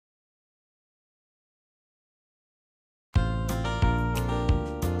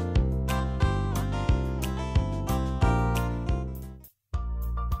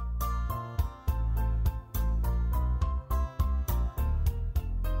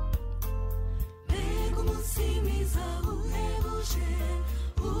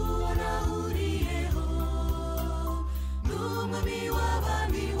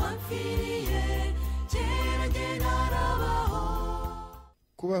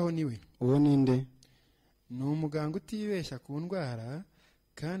kubaho niwe. Uwo ninde? Ni umuganga utibeshya ku ndwara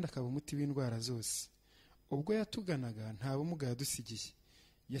kandi akaba umuti w'indwara zose. Ubwo yatuganaga nta bumuga yadusigiye,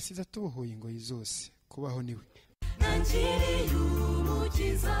 yasize atubohoye ingoyi zose. Kubaho niwe. Nangiriye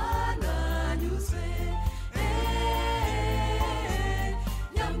umukiza nanyuzwe,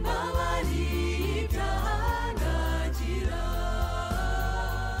 yambabariye ibyaha nagira.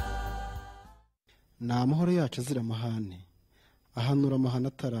 Ni amahoro yacu azira amahane, ahanura amahane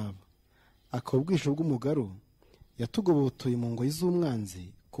ataraba. Akaba ubwisho bw'umugaru yatugobotoye mu ngoyi z'umwanzi,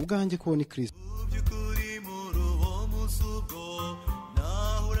 ku bwanjye ko ni Kristo. Byukuri muri uwo munsi ubwo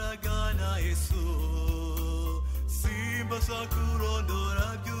nahuraga na Yesu, simbasha kurondora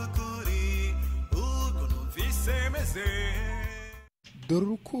by'ukuri uko numvise meze. Dore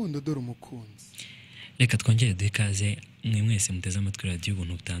urukundo, dore umukunzi. Reka twongere duhe ikaze mwe mwese muteze amatwi radio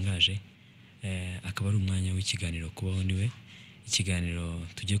ubuntu butangaje. Akaba ari umwanya w'ikiganiro kubaho niwe. Ikiganiro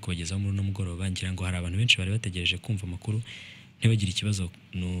tugiye kubagezaho muri no mugoroba, ngira ngo hari abantu benshi bari bategereje kumva amakuru ntibagire ikibazo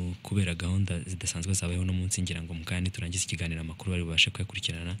no kubera gahunda zidasanzwe zabayeho no munsi, ngira ngo mukandi turangiza ikiganiro amakuru bari bubashe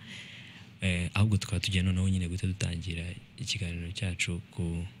kuyakurikirana. Ahubwo tukaba tugiye noneho nyine guhita dutangira ikiganiro cyacu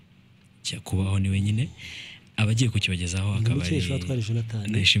kubaho niwe nyine. Abagiye kukibagezaho akaba ari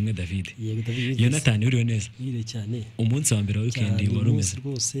Nishimwe David. Jonathan uriho neza? Yire cyane. Umunsi wa mbere wa weekend warumeze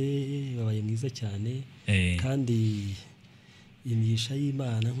rwose, babaye mwiza cyane. Kandi imigisha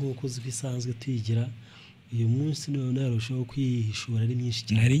y'Imana nk'uko zibisanzwe twigira, uyu munsi none yarushaho kwihishura ari myinshi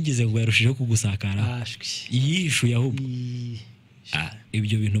cyane. Naringize ngo yarushijeho kugusakara. Yihishuye ahubwo.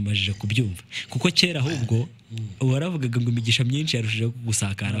 Ibyo bintu majije kubyumva, kuko kera ahubwo waravugaga ngo imigisha myinshi yarushijeho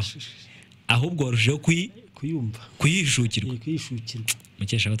kugusakara, ahubwo warushijeho kuyishukirwa.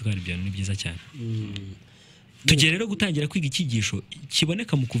 Mukesha abatwara ibyo ni byiza cyane. Tugere rero gutangira kwiga ikigisho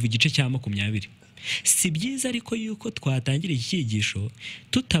kiboneka mu kuva igice cya 20. Si byiza ariko yuko twatangira iki kigisho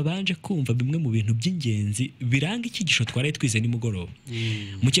tutabanje kumva bimwe mu bintu by'ingenzi biranga ikigisho twaraye twize nimugoroba.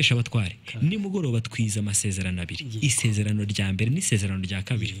 Mukesha abatware, nimugoroba twize amasezerano abiri, isezerano rya mbere n'isezerano rya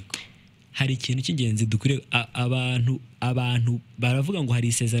kabiri. Hari ikintu cy'ingenzi dukure abantu baravuga ngo hari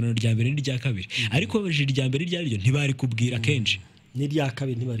isezerano rya mbere n'irya kabiri, ariko babajije irya mbere ryaryo ntibari kubwira kenshi, n'irya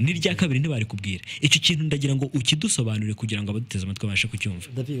kabiri ntibari kubwira. Icyo kintu ndagira ngo ukidusobanurire kugira ngo abaduteze amatwi babashe kucyumva.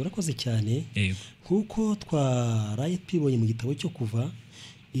 David urakoze cyane. Kuko twaraye twibonye mu gitabo cyo Kuva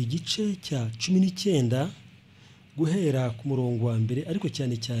igice cya 19 guhera ku murongo wa mbere, ariko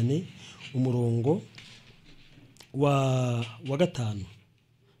cyane cyane umurongo wa 5.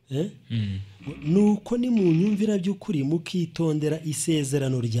 Nuko ni mu nyumvira by'ukuri mukitondera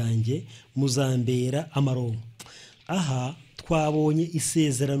isezerano ryanjye muzambera amaronko. Aha twabonye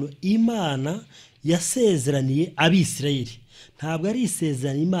isezerano Imana yasezeraniye Abisirayeli. Ntabwo ari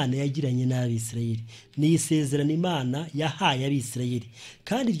isezerano Imana yagiranye n'Abisirayeli, ni isezerano Imana yahaye Abisirayeli.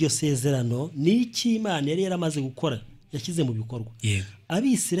 Kandi iryo sezerano ni iki Imana yari yaramaze gukora, yashyize mu bikorwa.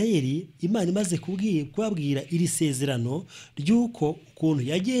 Abisirayeli Imana imaze kubabwira iri sezerano ry'uko ukuntu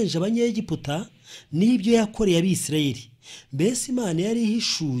yagenje Abanyegiputa n'ibyo yakoreye Abisirayeli. Mbese Imana yari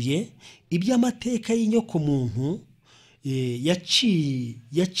ihishuye iby'amateka y'inyoko muntu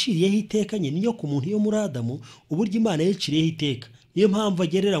yaciriyeho iteka nyine n'inyoko muntu yo muri Adamu, uburyo Imana yaciriyeho iteka. Niyo mpamvu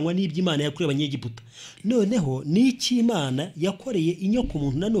agereranywa n'iby'Imana yakoreye Abanyegiputa. Noneho n'iki Imana yakoreye inyoko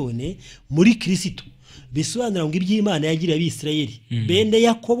muntu nanone muri Kristo, bisobanura ngo iby'Imana yagiriye Abisirayeli, bene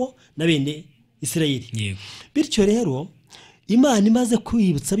Yakobo na bene Isirayeli. Bityo rero Imana imaze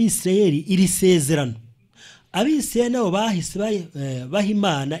kwibutsa Abisirayeli iri sezerano, Abisirayeli nabo bahise baha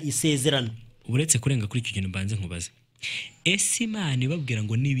Imana isezerano. Uretse kurenga kuri icyo kintu mbanze nkubaze, ese Imana ibabwira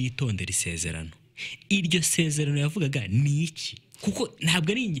ngo nibitondera isezerano, iryo sezerano yavugaga ni iki? Kuko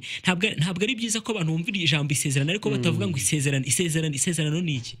ntabwo ari byiza ko abantu bumvira ijambo isezerano ariko batavuga ngo isezerano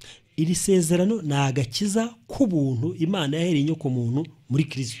ni iki? Iri sezerano ni agakiza k'ubuntu Imana yahereye inyoko muntu muri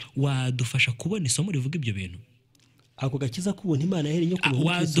Kristo. Wadufasha kubona isomo rivuga ibyo bintu? Ako gakiza k'ubuntu Imana yahereye inyoko muntu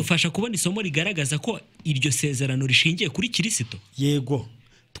muri Kristo. Wadufasha kubona isomo rigaragaza ko iryo sezerano rishingiye kuri Kristo? Yego,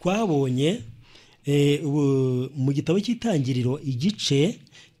 twabonye mu gitabo cy'Itangiriro igice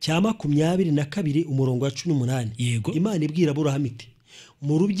cya 22 umurongo wa 18. Imana ibwira Aburahamu iti,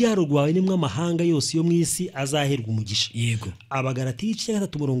 mu rubyaro rwawe nimwe amahanga yose yo mu isi azaherwa umugisha. Abagalati igice cya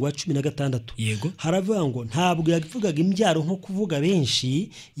 3 umurongo wa 16. Haravuga ngo ntabwo yavugaga imbyaro nko kuvuga benshi,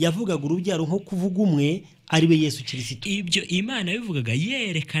 yavugaga urubyaro nko kuvuga umwe, ari we Yesu Kristo. Ibyo Imana bivugaga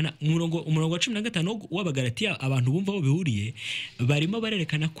yerekana umurongo wa 15 w'Abagalati, abantu bumva aho bihuriye barimo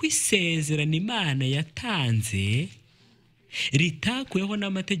barerekana ko isezerano Imana yatanze ritakuyeho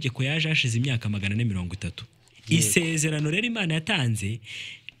n'amategeko yaje hashize imyaka 430. Isezerano rero Imana yatanze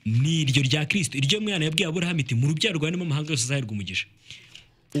ni iryo rya Kristo, iryo Mwana yabwiye Aburahamu iti mu rubyaro rwawe nimwe amahanga yose azaherwa umugisha.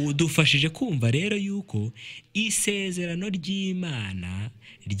 udufashije kumva rero yuko isezerano ry'Imana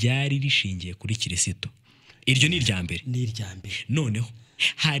ryari rishingiye kuri Kristo. Iryo ni irya mbere. ni irya mbere. Noneho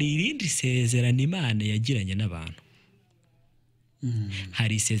hari irindi sezerano Imana yagiranye n'abantu.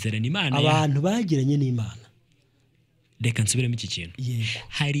 Hari isezerano Imana abantu bagiranye n'Imana. Reka nsubiremo iki kintu. Yego.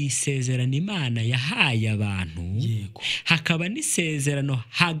 Hari isezerano Imana yahaye abantu. Yego. Hakaba n'isezerano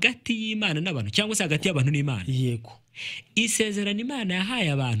hagati y'Imana n'abantu cyangwa se hagati y'abantu n'Imana. Yego. Isezerano Imana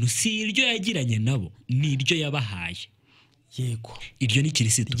yahaye abantu si iryo yagiranye nabo, ni iryo yabahaye. Yego. Iryo ni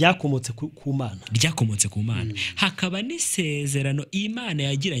Kristo. Ryakomotse ku Mana. Ryakomotse ku Mana. Hakaba n'isezerano Imana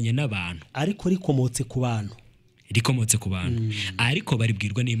yagiranye n'abantu. Ariko rikomotse ku bantu. Rikomotse ku bantu. Ariko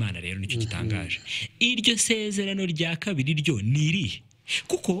baribwirwa n'Imana rero nicyo gitangaje. Iryo sezerano rya kabiri ryo ni irihe?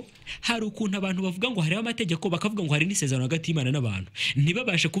 Kuko hari ukuntu abantu bavuga ngo hariho amategeko bakavuga ngo hari n'isezerano hagati y'Imana n'abantu.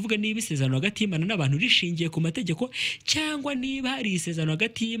 Ntibabashe kuvuga niba isezerano hagati y'Imana n'abantu rishingiye ku mategeko cyangwa niba hari isezerano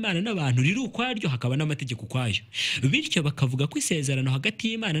hagati y'Imana n'abantu riri ukwaryo hakaba n'amategeko ukwayo. Bityo bakavuga ko isezerano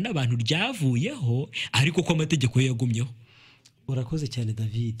hagati y'Imana n'abantu ryavuyeho ariko ko amategeko yo yagumyeho. Urakoze cyane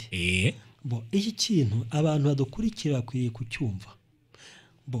David. Iki kintu abantu badukurikira bakwiriye kucyumva.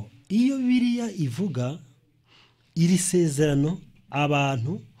 Iyo Bibiliya ivuga iri sezerano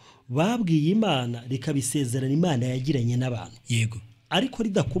abantu babwiye Imana rikabisezerana Imana yagiranye n'abantu. Yego. Ariko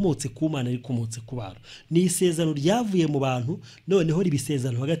ridakomotse ku Mana rikomotse ku bantu. Ni isezerano ryavuye mu bantu noneho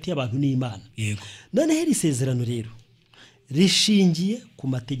ribisezerano hagati y'abantu n'Imana. Yego. Noneho iri sezerano rero rishingiye ku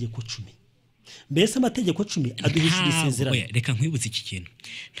mategeko 10. Mbese amategeko 10 aduhishira isezerano. Reka nkwibutse iki kintu.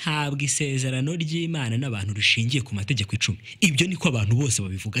 Ntabwo isezerano ry'Imana n'abantu rishingiye ku mategeko 10. Ibyo niko abantu bose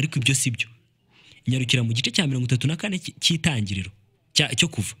babivuga ariko ibyo si byo. Nyarukira mu gice cya 34 cy'itangiriro cyo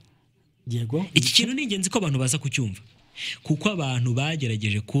Kuva. Yego. Iki kintu ni ingenzi ko abantu baza kucyumva. Kuko abantu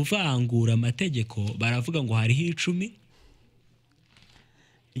bagerageje kuvangura amategeko baravuga ngo hariho 10.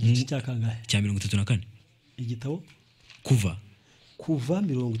 Igice cya kangahe? Cya 34. Igitabo Kuva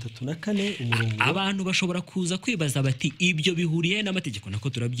 34 umurongo. Abantu bashobora kuza kwibaza bati ibyo bihuriye n'amategeko, nako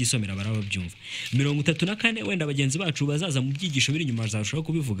turabyisomera barababyumva. 34 wenda bagenzi bacu bazaza mu byigisho biri nyuma bazashobora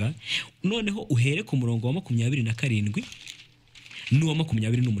kubivuga. Noneho uhere ku murongo wa 27 n'uwa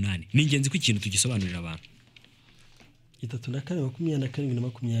 28. Ni ingenzi ko ikintu tugisobanurira abantu. 34 27 na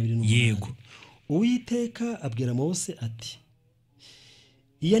 28. Yego. Uwiteka abwira Mose ati: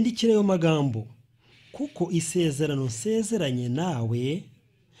 Iyandikire ayo magambo kuko isezerano nsezeranye nawe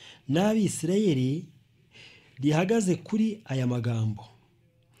n'Abisirayeli rihagaze kuri aya magambo.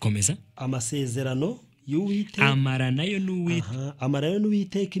 Komeza. Amasezerano y'Uwiteka amaranayo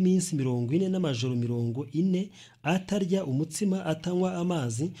n'Uwiteka iminsi 40 n'amajoro 40 atarya umutsima atanywa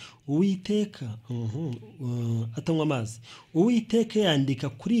amazi. Uwiteka atanywa amazi. Uwiteka yandika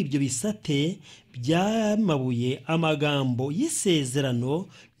kuri ibyo bisate by'amabuye amagambo y'isezerano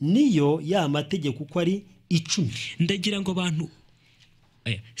niyo ya mategeko uko ari 10. Ndagira ngo abantu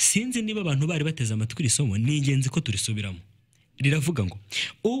sinzi niba abantu bari bateze amatwi risomo, ni ingenzi ko turisubiramo. Riravuga ngo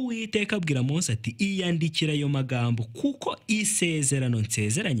Uwiteka abwira Mose ati iyandikira ayo magambo kuko isezerano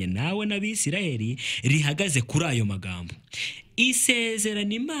nsezeranye nawe n'Abisirayeli rihagaze kuri ayo magambo.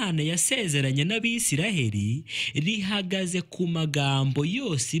 Isezerano Imana yasezeranye n'Abisirayeli rihagaze ku magambo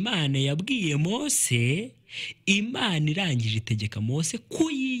yose Imana yabwiye Mose. Imana irangije itegeka Mose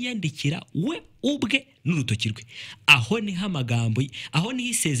kuyiyandikira we ubwe n'urutoki rwe. Aho niho amagambo, aho niho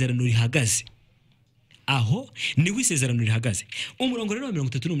isezerano rihagaze. Aho niho isezerano rihagaze. Umurongo rero wa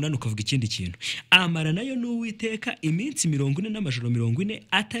 38 ukavuga ikindi kintu. Amara nayo n'Uwiteka iminsi 40 n'amajoro 40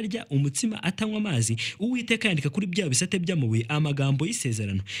 atarya umutsima atanywa amazi. Uwiteka yandika kuri bya bisate by'amabuye amagambo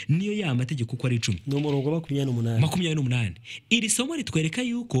y'isezerano niyo ya mategeko uko ari 10. No murongo 28. Iri somo ritwereka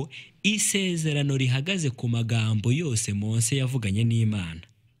yuko isezerano rihagaze ku magambo yose Mose yavuganye n'Imana.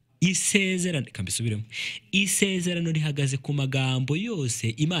 Isezerano kambisubiremo. Isezerano rihagaze ku magambo yose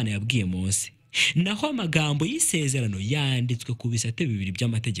Imana yabwiye Mose. Naho amagambo y'isezerano yanditswe ku bisate 2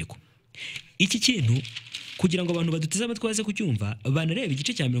 by'amategeko. Iki kintu kugira ngo abantu baduteze amatwi baze kucyumva banareba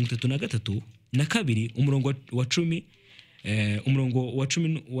igice cya 33 na 2 umurongo wa 10 umurongo wa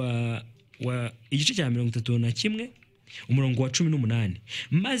 10 wa igice cya 31 umurongo wa 18.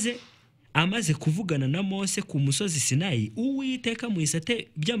 Maze amaze kuvugana na Mose ku musozi Sinayi, Uwiteka mu isate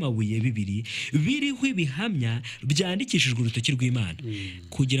by'amabuye 2 biriho ibihamya byandikishijwe urutoki rw'Imana.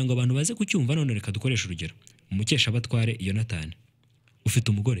 Kugira ngo abantu baze kucyumva none reka dukoresha urugero. Umukesha batware Yonatani,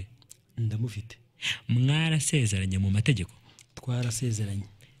 ufite umugore? Ndamufite. Mwarasezeranye mu mategeko? Twarasezeranye.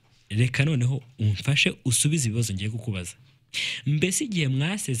 Reka noneho umfashe usubize ibibazo ngiye kukubaza. Mbese igihe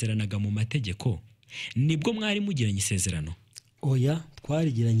mwasezeranaga mu mategeko nibwo mwari mugiranye isezerano? Oya,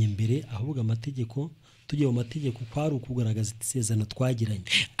 twarigiranye mbere ahubwo amategeko tugiye mu mategeko kwari ukugaragaza isezerano twagiranye.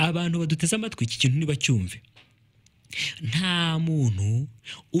 Abantu baduteze amatwi iki kintu nibacyumve. Nta muntu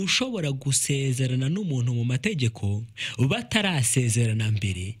ushobora gusezerana n'umuntu mu mategeko batarasezerana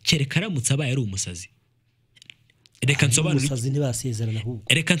mbere, kereka aramutse abaye ari umusazi. Reka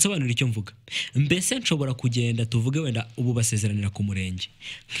nsobanure icyo mvuga. Mbese nshobora kugenda tuvuge wenda ubu basezeranira ku murenge,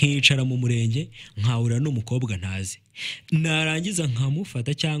 nkicara mu murenge nkahura n'umukobwa ntazi, narangiza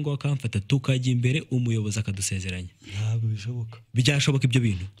nkamufata cyangwa akamfata tukajya imbere umuyobozi akadusezeranya. Ntabwo bishoboka. Byashoboka ibyo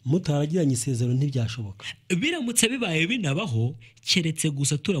bintu? Mutaragiranye isezerano ntibyashoboka. Biramutse bibaye binabaho, keretse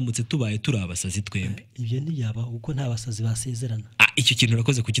gusa turamutse tubaye turi abasazi twembi. Ibyo ntiyabaho kuko nta basazi basezerana. Icyo kintu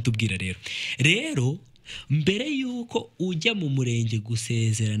urakoze kukitubwira rero mbere yuko ujya mu murenge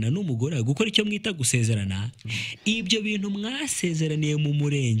gusezerana n'umugore gukora icyo mwita gusezerana, ibyo bintu mwasezeraniye mu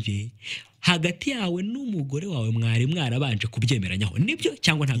murenge hagati yawe n'umugore wawe mwari mwarabanje kubyemeranyaho, nibyo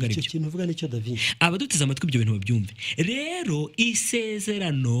cyangwa ntabwo ari byo? Icyo kintu uvuga nicyo David. Abaduteze amatwi ibyo bintu babyumve. Rero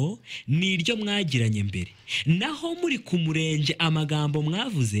isezerano ni iryo mwagiranye mbere, naho muri ku murenge amagambo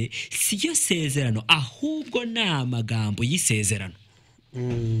mwavuze siyo sezerano, ahubwo ni amagambo y'isezerano.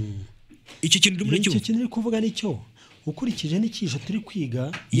 Icyo kintu uri kuvuga nicyo ukurikije n'ikisho turi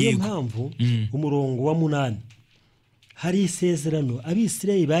kwiga. Niyo mpamvu umurongo wa 8 hari isezerano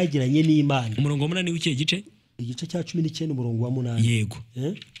Abisirayeli bagiranye n'Imana. Umurongo wa 8 w'ikihe gice? Igice cya 19 umurongo wa 8. Yego.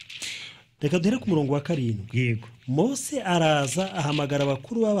 Reka duhere ku murongo wa 7. Yego. Mose araza ahamagara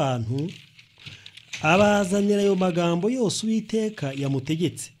abakuru b'abantu, abazanira ayo magambo yose Uwiteka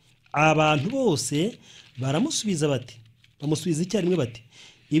yamutegetse. Abantu bose baramusubiza icyarimwe bati,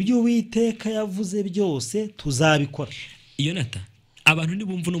 ibyo Uwiteka yavuze byose tuzabikora. Yonata, abantu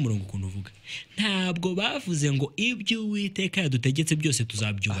nibumva n'umurongo ukuntu uvuga, ntabwo bavuze ngo ibyo Uwiteka yadutegetse byose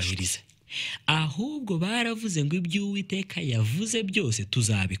tuzabyubahiriza, ahubwo baravuze ngo ibyo Uwiteka yavuze byose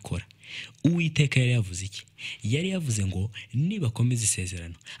tuzabikora. Uwiteka yari yavuze iki? Yari yavuze ngo nibakomeza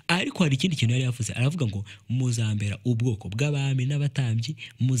isezerano. Ariko hari ikindi kintu yari yavuze, aravuga ngo muzambera ubwoko bw'abami n'abatambyi,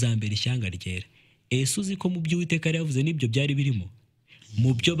 muzambera ishyanga ryera. Ese uzi ko mu byo Uwiteka yari yavuze n'ibyo byari birimo?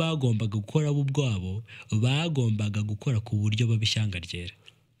 Mu byo bagombaga gukora bo ubwabo, bagombaga gukora ku buryo babishyanga ryera.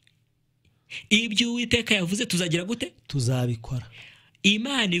 Ibyo Uwiteka yavuze tuzagira gute? Tuzabikora.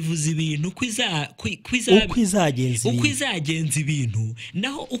 Imana ivuze ibintu uko izagenza ibintu,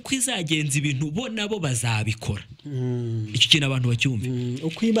 naho uko izagenza ibintu bo nabo bazabikora. Icyo kintu abantu bacyumve.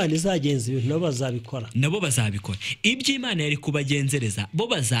 Uko Imana izagenza ibintu nabo bazabikora. Ibyo Imana yari kubagenzereza bo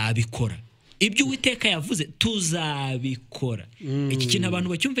bazabikora. Ibyo Uwiteka yavuze tuzabikora. Iki kintu abantu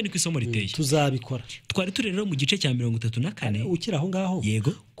bacyumve ni ku isomo riteye. Tuzabikora. Twari turi rero mu gice cya 34. Ukira aho ngaho.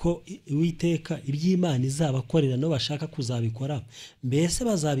 Yego. Ko Uwiteka iby'Imana izabakorera no bashaka kuzabikora, mbese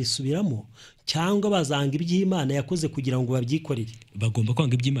bazabisubiramo cyangwa bazanga iby'Imana yakoze kugira ngo babyikorere? Bagomba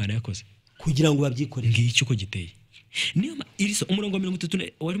kwanga iby'Imana yakoze kugira ngo babyikorere. Ngicyo uko giteye. Niyo iriso umurongo wa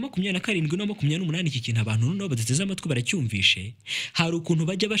 37 wari 27 no 28. Iki kintu abantu no baduteze amatwi baracyumvishe. Hari ukuntu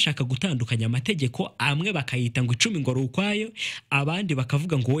bajya bashaka gutandukanya amategeko, amwe bakayita ngo 10 ngo rukwayo, abandi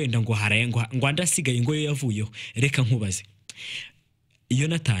bakavuga ngo wenda ngo harayengwa ngo andasigaye ngo yo yavuyeho. Reka nkubaze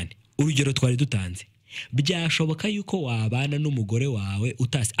Yonatani, urugero twari dutanze, byashoboka yuko wabana n'umugore wawe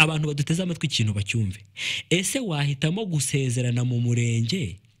utasi. Abantu baduteze amatwi ikintu bacyumve. Ese wahitamo gusezerana mu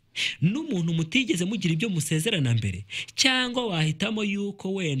murenge n'umuntu mutigeze mugira ibyo musezerana mbere, cyangwa wahitamo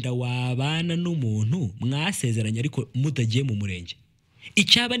yuko wenda wabana n'umuntu mwasezeranye ariko mutagiye mu murenge?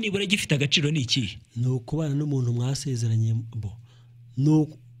 Icyaba nibura gifite agaciro ni ikihe? Ni ukubana n'umuntu mwasezeranye bo. No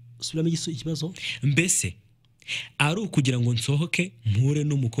subiramo ikibazo. Mbese ari ukugira ngo nsohoke mpure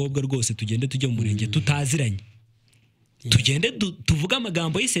n'umukobwa rwose tugende tujye mu murenge tutaziranye, tugende tuvuga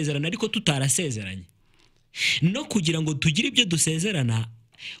amagambo y'isezerano ariko tutarasezeranye, no kugira ngo tugire ibyo dusezerana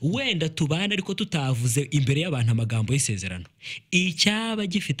wenda tubana ariko tutavuze imbere y'abantu amagambo y'isezerano. Icyaba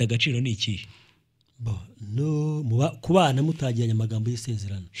gifite agaciro ni ikihe? No kubana mutagiranye amagambo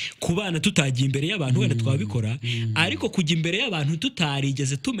y'isezerano. Kubana tutagiye imbere y'abantu wenda twabikora, ariko kujya imbere y'abantu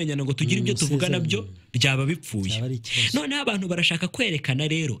tutarigeze tumenyana ngo tugire ibyo tuvuga nabyo byaba bipfuye. None abantu barashaka kwerekana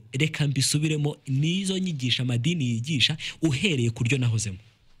rero, reka mbisubiremo, nizo nyigisha amadini yigisha uhereye kuryo nahozemo.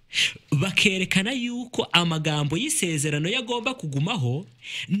 Bakerekana yuko amagambo y'isezerano yagomba kugumaho,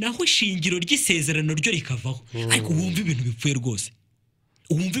 naho ishingiro ry'isezerano ryo rikavaho. Ariko wumva ibintu bipfuye rwose.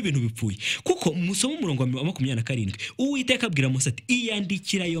 Uwumva ibintu bipfuye. Kuko musomo umurongo wa 27 Uwiteka abwira Mose ati,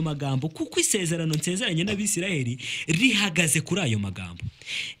 iyandikira ayo magambo kuko isezerano nsezeranye n'Abisirayeli rihagaze kuri ayo magambo.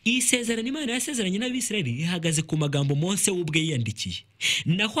 Isezerano Imana yasezeranye n'Abisirayeli rihagaze ku magambo Mose ubwe yiyandikiye,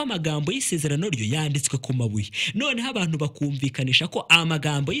 naho amagambo y'isezerano ryo yanditswe ku mabuye. Noneho abantu bakumvikanisha ko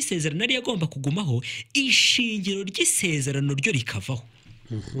amagambo y'isezerano ari agomba kugumaho, ishingiro ry'isezerano ryo rikavaho.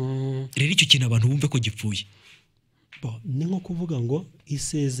 rero icyo kintu abantu bumve ko gipfuye. Ni nko kuvuga ngo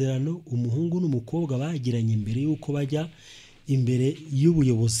isezerano umuhungu n'umukobwa bagiranye mbere y'uko bajya imbere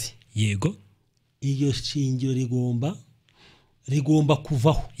y'ubuyobozi. Yego. Iyo shingiro rigomba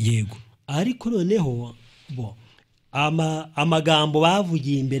kuvaho. Yego. Ariko noneho amagambo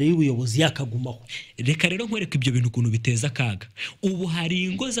bavugiye imbere y'ubuyobozi yakagumaho. Reka rero nkwereka ibyo bintu ukuntu biteza akaga. Ubu hari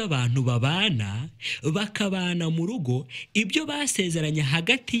ingo z'abantu babana bakabana mu rugo, ibyo basezeranye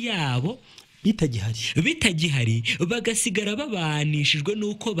hagati yabo bitagihari bagasigara babanishijwe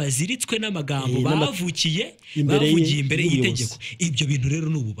nuko baziritswe n'amagambo bavugiye imbere y'itegeko. Ibyo bintu rero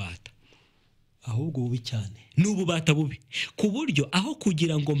n'ububata, ahubwo bubi cyane, n'ububata bubi ku buryo aho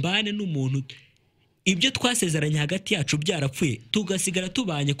kugira ngo mbane n'umuntu ibyo twasezeranye hagati yacu byarapfuye tugasigara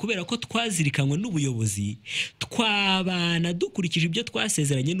tubanye kubera ko twazirikanywe n'ubuyobozi, twabana dukurikije ibyo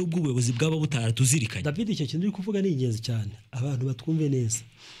twasezeranye n'ubwo ubuyobozi bwaba butaratuzirikanye. David, icyo kintu uri kuvuga ni ingenzi cyane, abantu batwumve neza.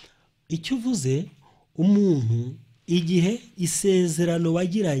 Icyo uvuze, umuntu igihe isezerano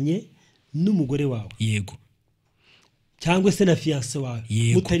wagiranye n'umugore wawe, yego, cyangwa se na fiancé wawe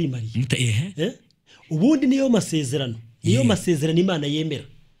mutari mariye, ubundi niyo masezerano Imana yemera.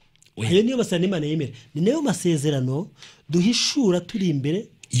 Ayo niyo masezerano Imana yemera, ni nayo masezerano duhishura turi imbere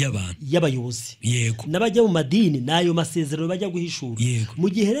y'abayobozi. Yego. N'abajya mu madini nayo masezerano bajya guhishura. Mu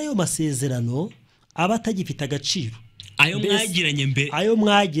gihe rero masezerano aba atagifite agaciro, ayo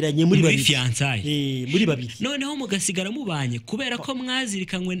mwagiranye muri babiri, muri babiri, noneho mugasigara mubanye kubera ko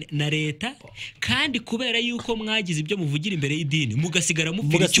mwazirikanywe na leta, kandi kubera yuko mwagize ibyo muvugira imbere y'idini mugasigara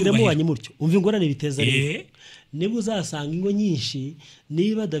mupfira icyubahiro, mubanye mutyo. Umva ingorane biteza rero. Niba uzasanga ingo nyinshi,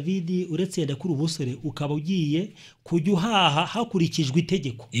 niba David uretse yenda kuri umusore ukaba ugiye kujya uhaha hakurikijwe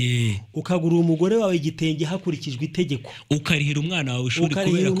itegeko, ukagura umugore wawe igitenge hakurikijwe itegeko, ukarihira umwana wawe ishuri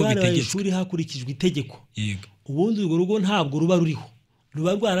kubera ko bitegetswe hakurikijwe itegeko, ubundi urwo rugo ntabwo ruba ruriho,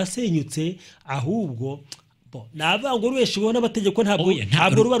 ruba rwarasenyutse. Ahubwo navuga ngo rubesheho n'amategeko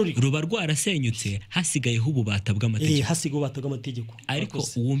ntabwo ruba ruriho, ruba rwarasenyutse, hasigayeho ububata bw'amategeko. Ariko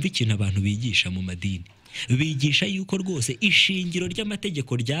wumva ikintu abantu bigisha mu madini, bigisha yuko rwose ishingiro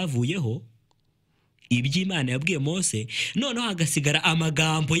ry'amategeko ryavuyeho, iby'Imana yabwiye Mose, noneho hagasigara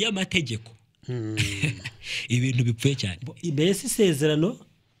amagambo y'amategeko. Ibintu bipfuye cyane. Mbese isezerano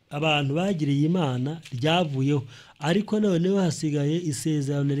abantu bagiriye Imana ryavuyeho, ariko noneho hasigaye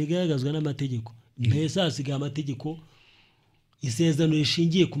isezerano rigaragazwa n'amategeko. Mbese hasigaye amategeko, isezerano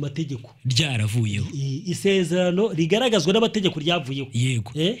rishingiye ku mategeko ryaravuyeho, isezerano rigaragazwa n'amategeko ryavuyeho.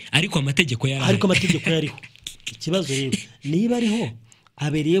 Yego. Ariko amategeko yariho. Ikibazo rero, niba ariho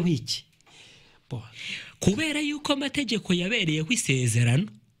abereyeho iki? Kubera yuko amategeko yabereyeho isezerano,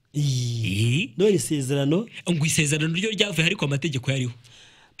 none isezerano ryo ryavuye, ariko amategeko yariho.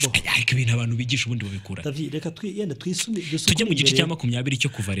 Ariko ibintu abantu bigisha ubundi babikura. David, reka tujye mu gice cya 20 cyo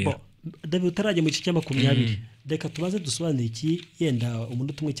kuva rero. David, utarajya mu gice cya 20, reka tubaze dusobanure iki, yenda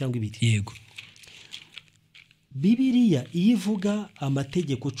umunota umwe cyangwa ibiri. Yego. Bibiliya iyo ivuga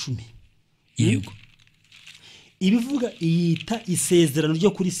amategeko 10, yego, ibivuga iyita isezerano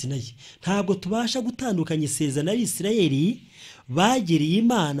ryo kuri Sinayi. Ntabwo tubasha gutandukanya isezerano y'Isirayeli bagiriye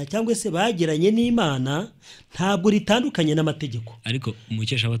Imana cyangwa se bagiranye n'Imana, ntabwo ritandukanye n'amategeko. Ariko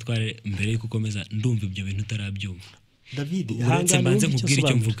umukesha abatware, mbere yuko ukomeza, ndumva ibyo bintu utarabyumva. David, hanze nkubwira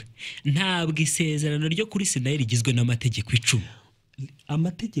icyo mvuga. Ntabwo isezerano ryo kuri Sinayi rigizwe n'amategeko 10.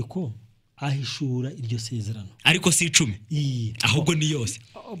 Amategeko ahishura iryo sezerano, ariko si 10, ahubwo ni yose.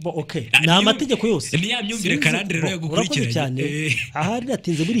 Ni amategeko yose. Ni ya myumvire karande rero yo gukurikirana. Ahari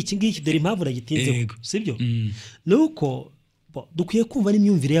natinze muri iki ngiki, dore impamvu nagitinzeho, sibyo? Nuko dukwiye kumva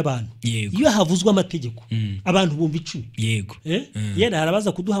n'imyumvire y'abantu. Iyo havuzwe amategeko, abantu bumva 10. Yego. Yenda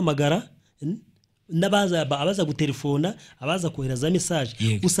harabaza kuduhamagara, abaza gutelefona, abaza kohereza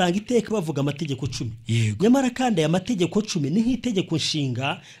message, usanga iteka bavuga amategeko 10. Nyamara kandi aya mategeko 10 ni nk'itegeko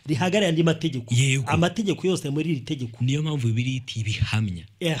nshinga rihagarara andi mategeko. Amategeko yose muri iri tegeko. Niyo mpamvu Bibiliya iti ibihamya.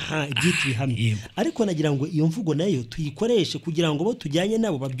 Igiti bihamya. Ariko nagira ngo iyo mvugo nayo tuyikoreshe kugira ngo bo tujyanye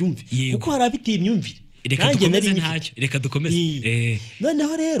nabo babyumve, kuko hari abitiye imyumvire. Reka dukomeze.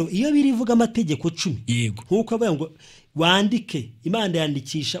 Noneho rero iyo birivuga amategeko 10, nkuko abaye ngo wandike, Imana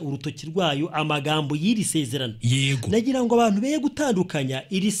yandikisha urutoki rwayo amagambo y'iri sezerano. Nagira ngo abantu beye gutandukanya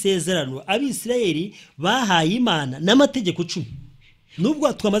iri sezerano Abisirayeli bahaye Imana n'amategeko 10.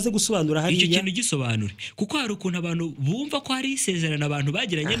 Nubwo twamaze gusobanura hariya, icyo kintu gisobanure, kuko hari ukuntu abantu bumva ko hari isezerano abantu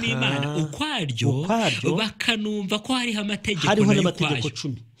bagiranye n'Imana ukwaryo, bakanumva ko hariho amategeko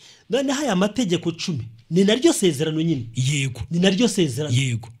 10. None haya amategeko 10 ni naryo sezerano nyine. Yego. Ni naryo sezerano.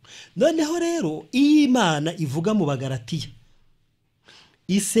 Yego. Noneho rero iyi Imana ivuga mu Bagalatiya,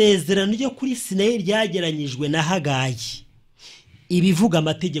 isezerano ryo kuri Sinayi ryageranyijwe na Hagayi, ibivuga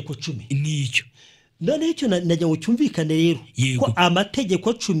amategeko 10 nicyo none icyo najya ngo cyumvikane rero Yego. ko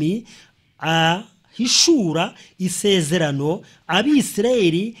amategeko 10 ahishura isezerano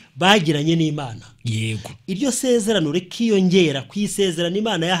abisirayeli bagiranye n'Imana. yego Iryo sezerano rikiyongera ku isezerano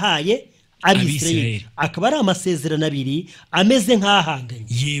Imana yahaye abisirayeli, Abisirayeli. akaba ari amasezerano abiri ameze nk'ahanganye.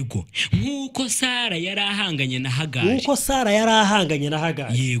 yego nk'uko Sara yari ahanganye na Hagari. Nk'uko Sara yari ahanganye na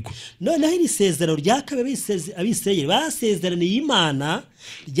Hagari. yego Noneho iri sezerano rya kabiri abisirayeli basezeraniye Imana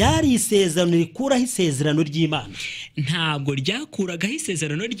ryari isezerano rikuraho isezerano ry'Imana. ntabwo ryakuragaho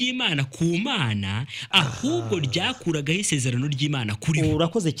isezerano ry'Imana ku Mana, ahubwo ryakuragaho isezerano ry'Imana kuri bo.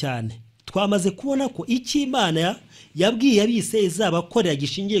 Urakoze cyane. Twamaze kubona ko icyo Imana yabwiye abisirayeli izabakorera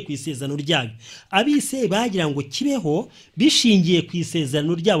gishingiye ku isezerano ryayo. Abisirayeli bagira ngo kibeho bishingiye ku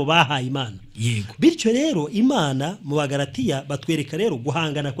isezerano ryabo bahaye Imana. yego Bityo rero Imana mu Bagalatiya batwereka rero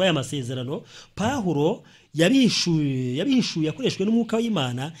guhangana kwa aya masezerano. Pawulo yabishuye yakoreshwe n'umwuka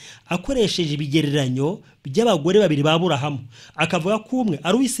w'Imana akoresheje ibigereranyo by'abagore babiri ba Aburahamu, akavuga ko umwe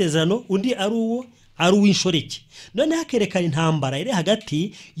ari uw'isezerano undi ari uw'inshoreke. None hakerekana intambara iri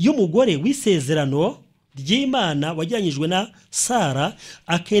hagati y'umugore w'isezerano ry'Imana wajyanyijwe na Sara,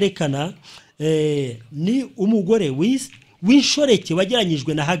 akerekana ni umugore w'inshoreke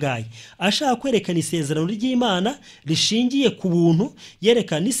wajyanyijwe na Hagari. Ashaka kwerekana isezerano ry'Imana rishingiye ku buntu,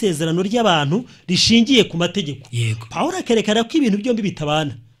 yerekana isezerano ry'abantu rishingiye ku mategeko. Yego. Pawulo akerekana ko ibintu byombi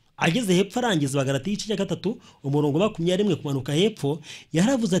bitabana. Ageze hepfo arangiza Bagalatiya igice cya 3 umurongo 21 kumanuka hepfo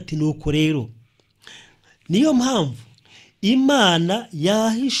yaravuze ati nuko rero niyo mpamvu Imana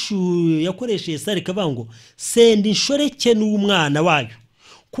yahishuye yakoresheje Sara ikavuga ngo senda inshoreke n'umwana wayo,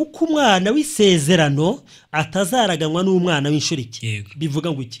 kuko umwana w'isezerano atazaraganwa n'umwana w'inshoreke. Yego.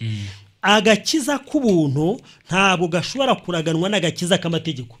 Bivuga ngo iki? Agakiza k'ubuntu ntabwo gashobora kuraganwa n'agakiza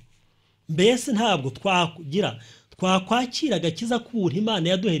k'amategeko. Mbese ntabwo twakwakira agakiza k'ubuntu Imana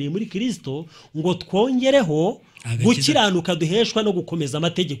yaduhereye muri Kristo ngo twongereho Agakiza- gukiranuka duheshwa no gukomeza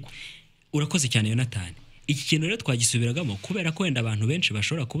amategeko. urakoze cyane Yonatani. Iki kintu rero twagisubiragamo kubera ko wenda abantu benshi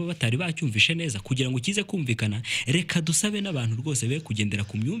bashobora kuba batari bacyumvishe neza. Kugira ngo kize kumvikana, reka dusabe n'abantu rwose be kugendera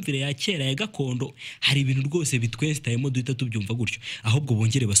ku myumvire ya kera ya gakondo. Hari ibintu rwose bitwesitayemo duhita tubyumva gutyo, ahubwo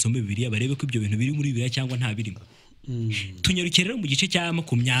bongere basome Bibiliya barebe ko ibyo bintu biri muri Bibiliya cyangwa nta birimo. Tunyarukire rero mu gice cya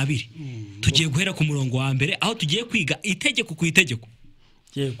 20. Tugiye guhera ku murongo wa mbere aho tugiye kwiga itegeko ku itegeko.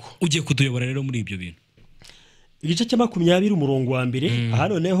 Yego. Ugiye kutuyobora rero muri ibyo bintu. Igice cya 20 umurongo wa mbere, aha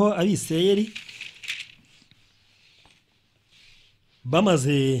noneho abisirayeli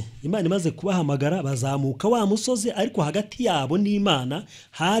Imana imaze kubahamagara bazamuka wa musozi, ariko hagati yabo n'Imana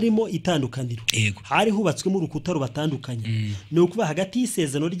harimo itandukaniro. Yego. Hari hubatswemo urukuta rubatandukanye. Ni ukuba hagati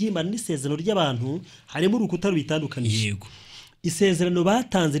y'isezerano ry'Imana n'isezerano ry'abantu harimo urukuta rubitandukanije. Yego. Isezerano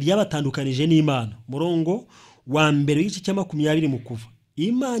batanze ryabatandukanije n'Imana. Murongo wa mbere w'igice cya 20 mu Kuva.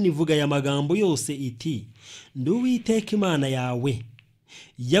 Imana ivuga aya magambo yose iti: Ndi Uwiteka Imana yawe,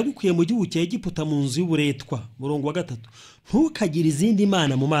 yagukuye mu gihugu cya Egiputa mu nzu y'uburetwa. Murongo wa 3. Ntukagire izindi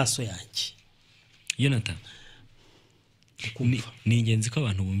mana mu maso yanjye. Yonatani, ni ingenzi ko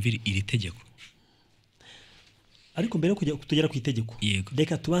abantu bumvira iri tegeko. Ariko mbere yo kugera ku itegeko, Yego.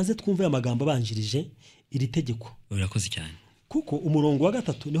 reka tubanze twumve amagambo abanjirije iri tegeko. Urakoze cyane. Kuko umurongo wa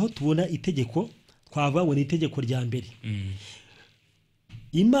 3 niho tubona itegeko, twavuga ngo ni itegeko rya mbere.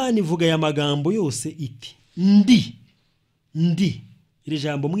 Imana ivuga aya magambo yose iti: Ndi. Iri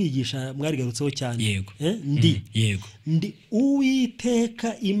jambo mwigisha mwarigarutseho cyane. Yego. Ndi. Yego. Ndi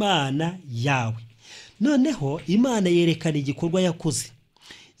Uwiteka Imana yawe. Noneho Imana yerekana igikorwa yakoze.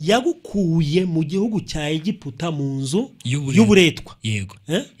 Yagukuye mu gihugu cya Egiputa mu nzu y'uburetwa. Yego.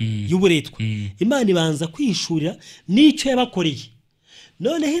 Y'uburetwa. Imana ibanza kwishurira n'icyo yabakoreye.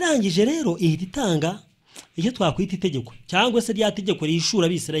 Noneho irangije rero ihita itanga icyo twakwita itegeko, cyangwa se rya tegeko rihishura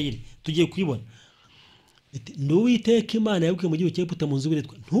abisirayeli. Tugiye kwibona. Ndi Uwiteka Imana yagukuye mu gihugu cya Egiputa mu nzu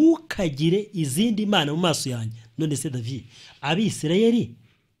y'uburetwa, ntukagire izindi mana mu maso yanjye. None se David, abisirayeli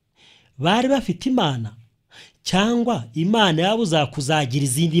bari bafite Imana cyangwa Imana yabo kuzagira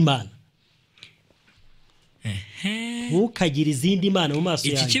izindi mana? Ntukagire izindi mana mu maso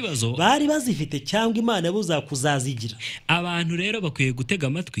yanjye. Iki kibazo bari bazifite cyangwa Imana yabo kuzazigira? Abantu rero bakwiye gutega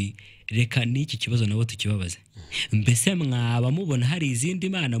amatwi. Reka n'iki kibazo nabo tukibabaze. Mbese mwaba mubona hari izindi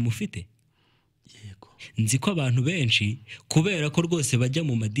mana mufite? Nzi ko abantu benshi kubera ko rwose bajya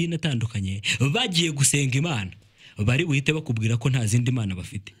mu madini atandukanye bagiye gusenga Imana, bari buhite bakubwira ko nta zindi mana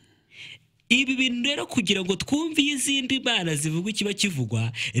bafite. Ibi bintu rero kugira ngo twumve izindi mana zivugwa ikiba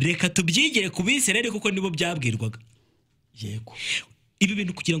kivugwa, reka tubyigire ku Bisirayeli kuko nibo byabwirwaga. Yego. Ibi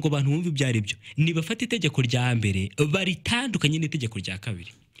bintu kugira ngo abantu bumve ibyari byo, nibafata itegeko rya mbere baritandukanye n'itegeko rya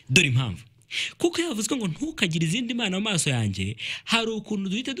kabiri. Dore impamvu. kuko yavuzwe ngo ntukagire izindi mana mu maso yanjye. Hari ukuntu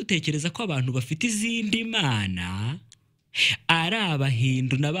duhita dutekereza ko abantu bafite izindi mana ari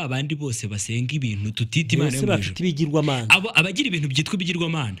abahindu na babandi bose basenga ibintu tutita imana yo mu bafite ibigirwamana, abagira ibintu byitwa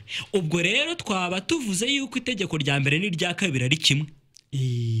ibigirwamana. Ubwo rero twaba tuvuze yuko itegeko rya mbere n'irya kabiri ari kimwe.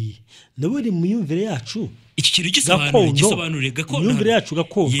 n'ubundi mu myumvire yacu iki kintu gisobanure gakondo, myumvire yacu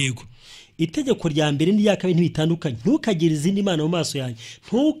gakondo. Yego, itegeko rya mbere n'irya kabiri ntibitandukanye. Ntukagire izindi mana mu maso yanjye,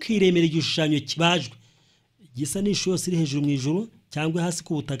 ntukiremere igishushanyo kibajwe gisa n'ishusho yose iri hejuru mu ijuru cyangwa hasi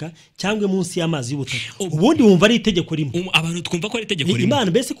ku butaka cyangwa munsi y'amazi y'ubutaka. Ubundi wumva ari itegeko rimwe. Abantu twumva ko ari itegeko rimwe.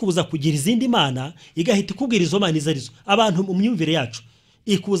 Imana mbese kubuza kugira izindi mana igahita ikubwira izo mana izarizo. Abantu mu myumvire yacu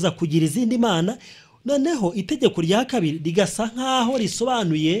ikuza kugira izindi mana, noneho itegeko rya kabiri rigasa nkaho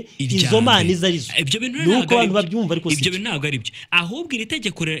risobanuye izo mana izarizo. Ibyo bintu nuko abantu babyumva, ariko ibyo bintu ntabwo ari byo. Ahubwo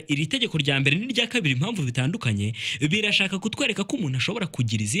iri tegeko rya mbere n'irya kabiri impamvu bitandukanye birashaka kutwereka ko umuntu ashobora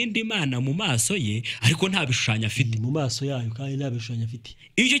kugira izindi mana mu maso ye ariko nta bishushanyo afite mu maso yayo, kandi nta bishushanyo afite.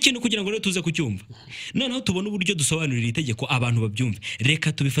 Icyo kintu kugira ngo rero tuze kucyumva, noneho tubone uburyo dusobanurira itegeko abantu babyumve.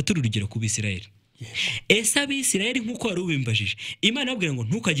 Reka tubifatire urugero ku Bisirayeli. Ese Abisirayeli nk'uko wari ubimbajije, Imana yababwira ngo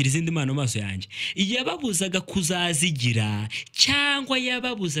ntukagire izindi mana mu maso yanjye, yababuzaga kuzazigira cyangwa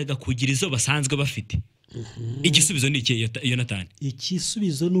yababuzaga kugira izo basanzwe bafite? Igisubizo ni iki Yonatani?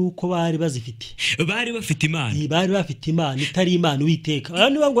 Igisubizo ni uko bari bazifite. Bari bafite Imana. Bari bafite Imana itari Imana Uwiteka.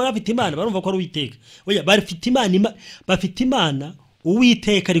 Abantu niba ngo bafite Imana barumva ko ari Uwiteka. Oya, bafite Imana, bafite Imana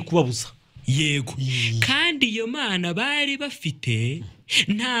Uwiteka ari kubabuza. Yego, kandi iyo mana bari bafite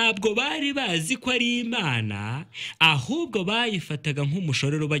ntabwo bari bazi ko ari Imana, ahubwo bayifataga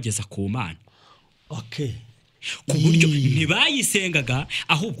nk'umushorero bageza ku Mana. Okay. Ku buryo ntibayisengaga,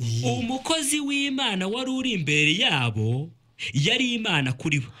 ahubwo umukozi w'Imana wari uri imbere yabo yari Imana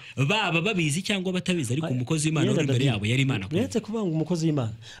kuri bo, baba babizi cyangwa batabizi, ariko umukozi w'Imana uri imbere yabo yari Imana kuri bo. Uretse kuvuga ngo umukozi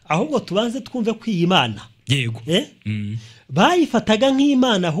w'Imana, ahubwo tubanze twumve ko iyi Mana, yego, bayifataga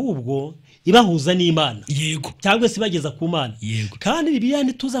nk'Imana ahubwo ibahuza n'Imana. Yego, cyangwa se bageza ku Mana. Yego, kandi Bibiliya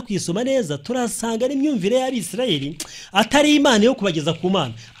ntituza kuyisoma neza turasanga ari imyumvire y'Abisirayeli atari Imana yo kubageza ku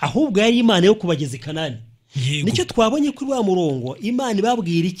Mana, ahubwo yari Imana yo kubageza i Kanani. Nicyo twabonye kuri wa murongo Imana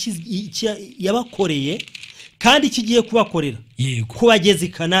ibabwira iki yabakoreye kandi kigiye kubakorera. Yego, kubageza i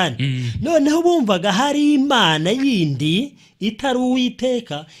Kanani. Noneho bumvaga hari Imana yindi itari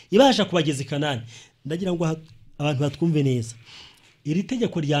Uwiteka ibasha kubageza i Kanani. Ndagira ngo abantu batwumve neza. Iri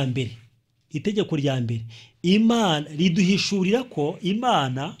itegeko rya mbere Imana riduhishurira ko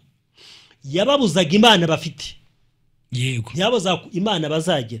Imana yababuzaga Imana bafite. Yego, yababuzaga Imana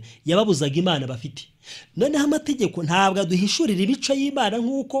bazagira, yababuzaga Imana bafite. Noneho amategeko ntabwo aduhishurira ibice y'Imana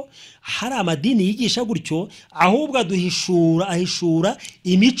nk'uko hari amadini yigisha gutyo, ahubwo ahishura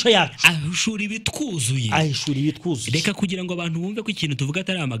imico yacu, ahishura ibitwuzuye. Reka kugira ngo abantu bumve ko ikintu tuvuga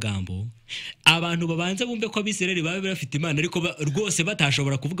atari amagambo, abantu babanza bumve ko Abisirayeli baba bafite Imana ariko rwose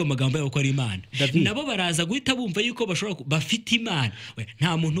batashobora kuvuga amagambo yabo ko ari Imana. Nabo baraza guhita bumva yuko bafite Imana.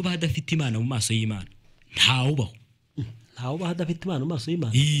 Nta muntu uba adafite Imana mu maso y'Imana, ntawubaho. Ntawubaho adafite Imana mu maso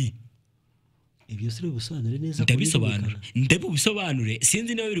y'Imana. Ibyo sire bisobanure neza. Ndabisobanure,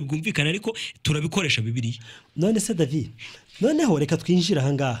 sinzi niba biri bwumvikana ariko turabikoresha Bibiliya. None se David, noneho reka twinjira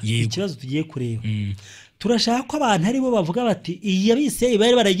aha ngaha ikibazo tugiye kureba. Turashaka ko abantu aribo bavuga bati iyi Abisirayeli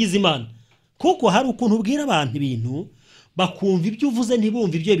bari baragize Imana, kuko hari ukuntu ubwira abantu ibintu bakumva ibyo uvuze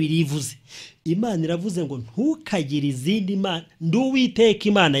ntibumva ibyo birivuze. Imana iravuze ngo ntukagire izindi mana, nduwiteka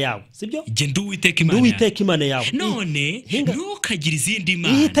Imana yawe, sibyo? Je nduwiteka Imana yawe. None ntukagire izindi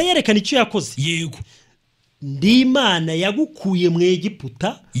mana. Ihita yerekana icyo yakoze. Yego, ndi Imana yagukuye mu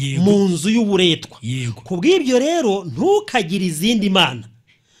Egiputa mu nzu y'uburetwa. Kubw'ibyo rero ntukagire izindi mana,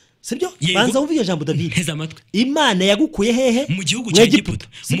 sibyo? Banza wumve iryo jambo David. Imana yagukuye hehe? Mu gihugu cya Egiputa,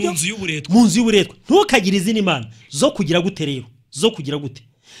 mu nzu y'uburetwa. Ntukagire izindi mana zo kugira gute rero? Zo kugira gute?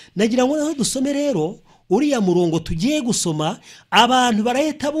 Nagira ngo naho dusome rero uriya murongo tugiye gusoma, abantu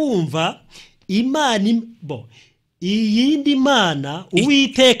barahita bumva Imana iyindi Mana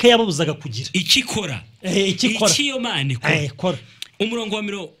Uwiteka yababuzaga kugira. Ikikora. Ikiyo Mana ikora. Umurongo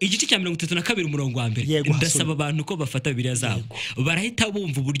wa igice cya 32 umurongo wa mbere. Ndasaba abantu ko bafata Bibiliya zabo, barahita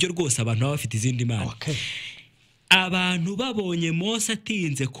bumva uburyo rwose abantu baba bafite izindi mana. Abantu babonye Mose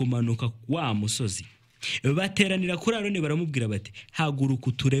atinze kumanuka wa musozi, bateranira kuri Aroni baramubwira bati haguruka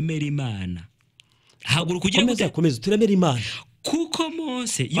uturemere Imana. Haguruka ugira komeza turemere Imana, kuko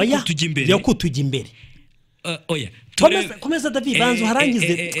Mose yakutujya imbere. Oya, komeza David, banzo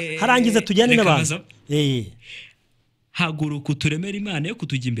harangize tujyane n'abantu. haguruka uturemera imana yo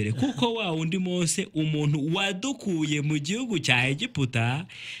kutujya imbere kuko wa undi Mose umuntu wadukuye mu gihugu cya Egiputa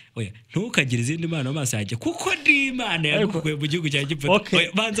oya ntukagire izindi mana mu maso yanjye kuko ndi imana yagukuye mu gihugu cya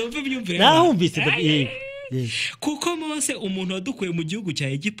Egiputa banza wumve imyumvire nahumvise kuko Mose umuntu wadukuye mu gihugu cya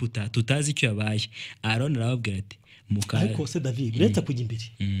Egiputa tutazi icyo yabaye Aaron arababwira ati ariko se David uretse kujya imbere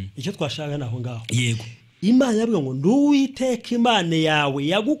icyo twashaka naho ngaho yego Imana yavuga ngo nduwiteka Imana yawe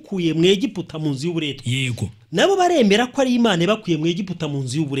yagukuye mu Egiputa mu nzu y'uburetwa yego nabo baremera ko ari Imana yabakuye mu Egiputa mu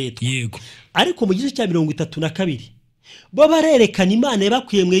nzu y'uburetwa yego ariko mu gice cya 32 bo barerekana Imana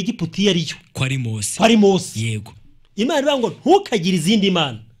yabakuye mu Egiputa iyo ariyo ko ari Mose yego Imana ivuga ngo ntukagire izindi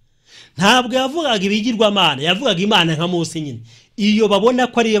mana ntabwo yavugaga ibigirwamana yavugaga Imana nka Mose nyine iyo babona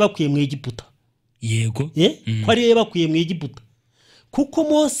ko ari yabakuye mu Egiputa yego ko ari yabakuye mu Egiputa kuko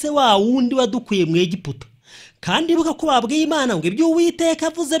Mose wa wundi wadukuye mu Egiputa kandi ibuka ko babwiye Imana ngo ibyo Uwiteka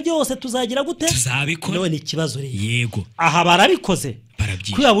avuze byose tuzagira gute tuzabikora none ikibazo rero yego aha barabikoze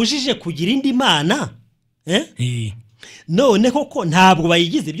ko yabujije kugira indi mana none koko ntabwo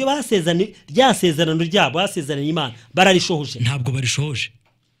bayigize ibyo basezeranye ryasezerano ryabo basezeranye Imana bararishohoje ntabwo barishohoje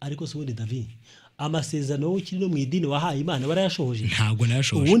ariko se ubundi David amasezerano y'ukiri no mu idini wahaye Imana barayashohoje ntabwo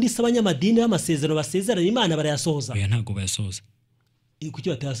nayashohoje ubundi se abanyamadini y'amasezerano basezeranye Imana barayasohoza oya ntabwo bayasohoza kuki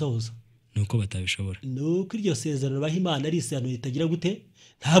batayasohoza nuko batabishobora nuko iryo sezerano baha Imana ari isezerano ritagira gute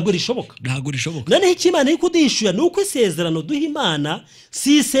ntabwo rishoboka noneho icyo Imana iri kuduhishurira nuko isezerano duha Imana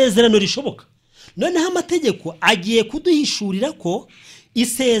si isezerano rishoboka noneho amategeko agiye kuduhishurira ko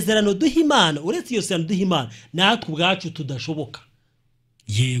isezerano duha Imana uretse iyo sezerano duha Imana natwe ubwacu tudashoboka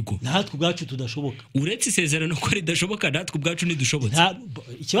yego natwe ubwacu tudashoboka uretse isezerano ko ridashoboka natwe ubwacu ntidushobotse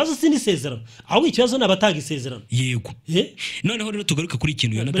ikibazo si n'isezerano ahubwo ikibazo n'abatanga isezerano yego noneho rero tugaruka kuri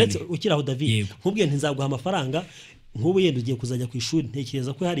ikintu Yonatani ukiraho David nkubwiye ntizaguha amafaranga nk'ubu yenda ugiye kuzajya ku ishuri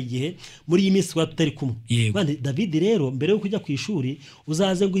ntekereza ko hari igihe muri iyi minsi twaba tutari kumwe kandi David rero mbere yo kujya ku ishuri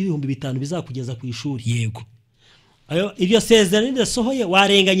uzaze ngo 5,000 bizakugeza ku ishuri yego iryo sezerano ridasohoye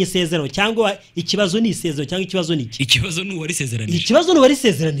warenganye isezerano cyangwa ikibazo ni isezerano cyangwa ikibazo ni iki ikibazo ni uwari sezerano ikibazo ni uwari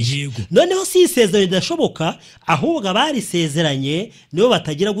sezerano yego noneho si isezerano ridashoboka ahubwo abari sezeranye nibo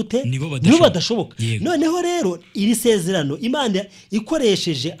batagira gute nibo badashoboka noneho rero iri sezerano Imana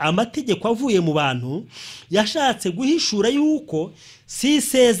ikoresheje amategeko avuye mu bantu yashatse guhishura yuko si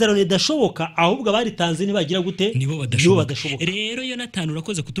isezerano ridashoboka ahubwo abari tanze ntibagira gute nibo badashoboka rero Yonatani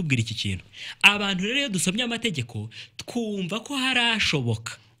urakoze kutubwira iki kintu abantu rero iyo dusomye amategeko twumva ko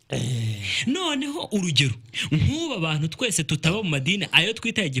harashoboka noneho urugero nk'ubu abantu twese tutaba mu madini ayo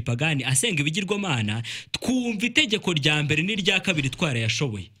twita igipagani asenga ibigirwamana twumva itegeko rya mbere n'irya kabiri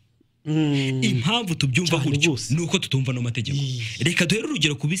twarayashoboye impamvu tubyumva gutyo nuko tutumva no mategeko reka duhere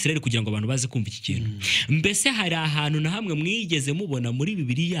urugero ku Bisirayeli kugira ngo abantu baze kumva iki kintu mbese hari ahantu na hamwe mwigeze mubona muri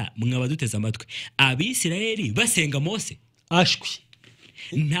Bibiliya mwabaduteze amatwi Abisirayeli basenga Mose ashwi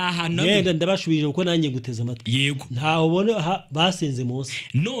nta hantu yenda ndabashubije uko nanjye guteza amatwi yego ntaho ubona basenze Mose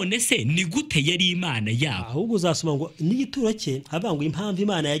none se ni gute yari Imana yabo ahubwo uzasoma ngo n'igituro cye habangwa impamvu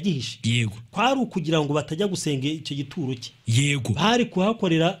Imana yagihishe yego kwari ukugira ngo batajya gusenga icyo gituro cye yego bari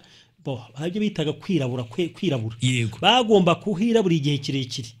kuhakorera habyo bitaga kwirabura yego bagomba kuhirabura igihe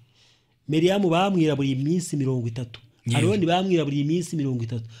kirekire Miriyamu bamwiraburiye iminsi 30 Aroni bamwiraburiye iminsi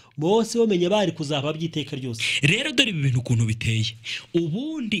 30 bose bamenye bari kuzaba byiteka ryose rero dore ibi bintu ukuntu biteye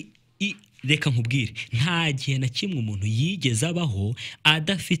ubundi reka nkubwire nta gihe na kimwe umuntu yigeze abaho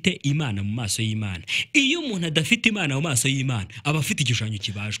adafite Imana mu maso y'Imana iyo umuntu adafite Imana mu maso y'Imana aba afite igishushanyo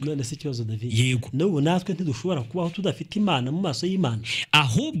kibajwe none se ikibazo David yego n'ubu natwe ntidushobora kubaho tudafite Imana mu maso y'Imana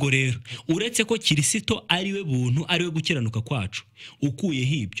ahubwo rero uretse ko Kirisito ariwe buntu ariwe gukiranuka kwacu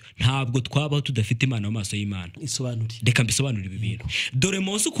ukuyeho ibyo ntabwo twabaho tudafite Imana mu maso y'Imana isobanure reka mbisobanure ibi bintu dore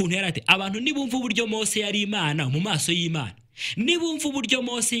Mose ukuntu yari ati abantu nibumva uburyo Mose yari Imana mu maso y'Imana nibumva uburyo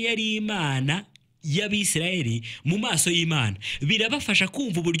Mose yari Imana y'Abisirayeli mu maso y'Imana birabafasha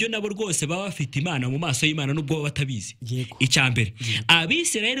kumva uburyo nabo rwose baba bafite Imana mu maso y'Imana nubwo baba batabizi icyambere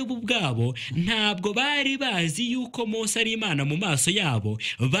Abisirayeli ubwabo ntabwo bari bazi yuko Mose ari Imana mu maso yabo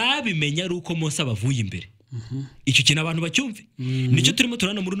babimenya ari uko Mose abavuye imbere icyo kintu abantu bacyumve nicyo turimo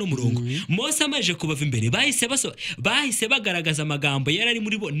turana muri no murongo Mose amaje kubava imbere bahise bagaragaza amagambo yari ari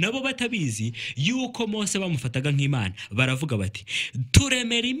muri bo nabo batabizi yuko Mose bamufataga nk'Imana baravuga bati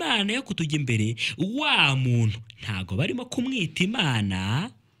turemera Imana yo kutujya imbere wa muntu ntago barimo kumwita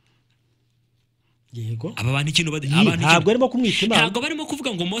Imana yego aba bantu ikintu ntabwo barimo kumwita Imana ntabwo barimo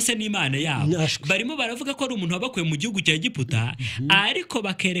kuvuga ngo Mose ni Imana yabo barimo baravuga ko ari umuntu wabakuye mu gihugu cya Egiputa ariko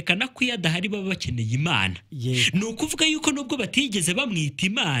bakerekana ko iyo adahari baba bakeneye Imana ni ukuvuga yuko nubwo batigeze bamwita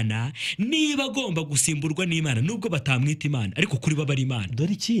Imana niba agomba gusimburwa n'Imana nubwo batamwita Imana ariko kuri baba ari Imana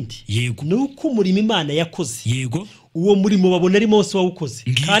dore ikindi yego nuko umurimo Imana yakoze yego uwo murimo babona ari Mose wawukoze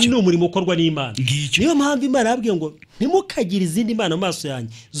Ngicyo. kandi ni umurimo ukorwa n'Imana. Ngicyo. Niyo mpamvu Imana yabwiye ngo ntimukagire izindi mana mu maso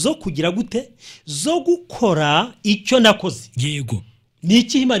yanjye zo kugira gute, zo gukora icyo nakoze. yego Ni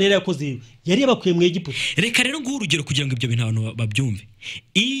iki Imana yari yakoze? Yari yabakuye mu Egiputa. reka rero nguhe urugero kugira ngo ibyo bintu abantu babyumve.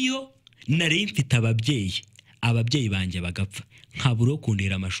 Iyo nari mfite ababyeyi banjye bagapfa, nkabura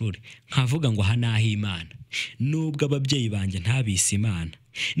kundira amashuri, nkavuga ngo aha ni ah'Imana, nubwo ababyeyi banjye ntabise Imana,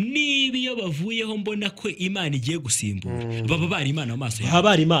 niba iyo bavuyeho mbona ko Imana igiye gusimbura, baba bari Imana mu maso yawe.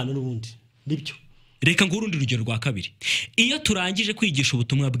 Habari Imana n'ubundi nibyo. Reka nguhe urundi rugero rwa kabiri. Iyo turangije kwigisha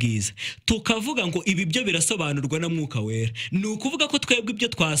ubutumwa bwiza tukavuga ngo ibi byo birasobanurwa na Mwuka Wera, ni ukuvuga ko twebwe ibyo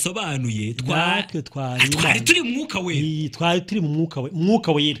twasobanuye Natwe twari turi mu Mwuka Wera. Twari turi mu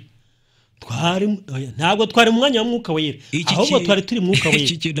Mwuka Wera. Ntabwo twari mu mwanya wa Mwuka Wera, ahubwo twari turi mu Mwuka Wera.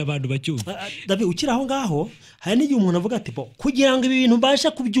 Iki kintu abantu bacyumva. David, ukiri aho ngaho hari n'igihe umuntu avuga ati kugira ngo ibi bintu mbashe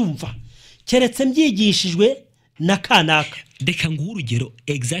kubyumva keretse mbyigishijwe na kanaka. Reka nguhe urugero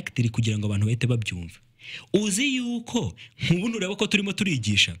exactly kugira ngo abantu bahite babyumva. Uzi yuko nk'ubu nureba ko turimo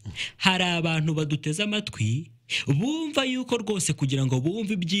turigisha, hari abantu baduteze amatwi bumva yuko rwose kugira ngo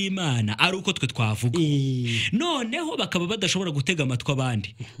bumve iby'Imana ari uko twe twavuga, noneho bakaba badashobora gutega amatwi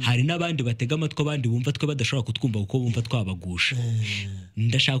abandi. Hari n'abandi batega amatwi abandi bumva twe badashobora kutwumva kuko bumva twabagusha.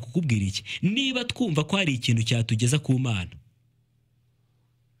 Ndashaka kukubwira iki, niba twumva ko hari ikintu cyatugeza ku Mana,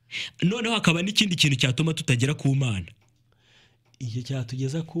 noneho hakaba n'ikindi kintu cyatuma tutagera ku Mana, iyo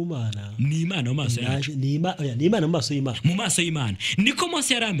cyatugeza ku Mana ni Imana mu maso yacu. ni Imana mu maso y'Imana. Mu maso y'Imana niko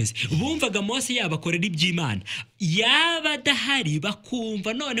Mose yari ameze. Bumvaga Mose yabakorera iby'Imana, yaba adahari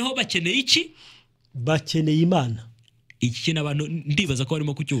bakumva noneho bakeneye iki? Bakeneye Imana. Iki kintu abantu ndibaza ko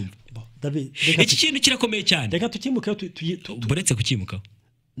barimo kucyumva. Iki kintu kirakomeye cyane. Reka tukimuka buretse kukimukaho,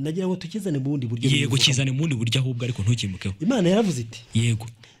 nagira ngo tukizane mu bundi buryo. Yego, kizane mu bundi buryo ahubwo, ariko ntukimukeho. Imana yaravuze iti, yego,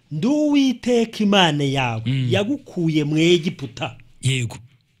 ndi Uwiteka Imana yawe yagukuye mu Egiputa, yego,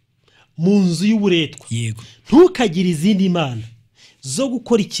 mu nzu y'uburetwa. Yego. Ntukagire izindi mana zo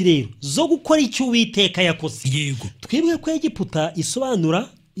gukora ikirero, zo gukora icyo Uwiteka yakoze. Yego. Twebwe ko Egiputa isobanura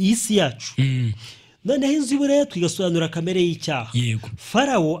isi yacu. Noneho inzu y'uburetwa igasobanura kamere y'icyaha. Yego.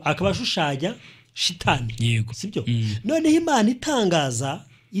 Farawo akaba ashushanya shitani. Yego. Sibyo? Noneho Imana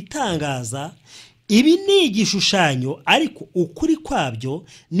itangaza ibi ni igishushanyo, ariko ukuri kwabyo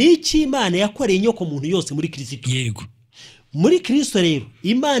ni iki Imana yakoreye inyoko muntu yose muri Kristo. Yego. Muri Kristo rero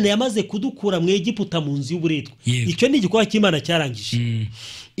Imana yamaze kudukura mu Egiputa mu nzu y'uburetwa. Icyo ni igikorwa cy'Imana cyarangije.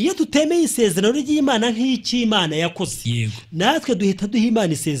 Iyo tutemeye isezerano ry'Imana nk'iki Imana yakoze, natwe duhita duha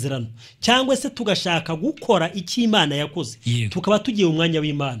Imana isezerano, cyangwa se tugashaka gukora iki Imana yakoze, tukaba tugiye mu mwanya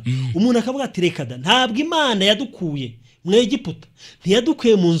w'Imana. Umuntu akavuga ati reka da, ntabwo Imana yadukuye mu Egiputa,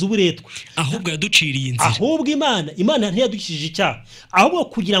 ntiyadukuye mu nzu y'uburetwa, ahubwo yaduciriye inzira. Ahubwo Imana ntiyadukijije icyaha, ahubwo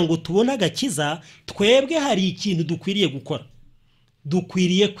kugira ngo tubone agakiza, twebwe hari ikintu dukwiriye gukora.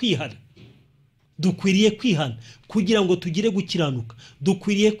 Dukwiriye kwihana kugira ngo tugire gukiranuka.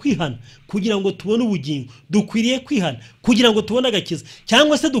 Dukwiriye kwihana kugira ngo tubone ubugingo. Dukwiriye kwihana kugira ngo tubone agakiza,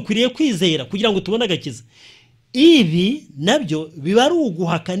 cyangwa se dukwiriye kwizera kugira ngo tubone agakiza. Ibi nabyo biba ari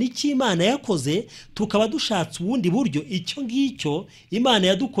uguhakana icyo Imana yakoze, tukaba dushatse ubundi buryo icyo ngicyo Imana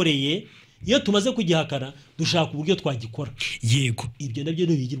yadukoreye. Iyo tumaze kugihakana, dushaka uburyo twagikora. Yego. Ibyo nabyo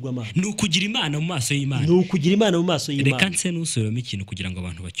ntibigirwamana. Ni ukugira Imana mu maso y'Imana. Ni ukugira Imana mu maso y'Imana. Reka nse n'usuramo ikintu kugira ngo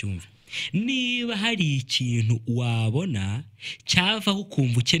abantu bacyumve. Niba hari ikintu wabona cyavaho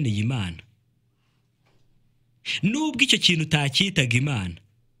ukumva ukeneye Imana, nubwo icyo kintu utacyitaga Imana,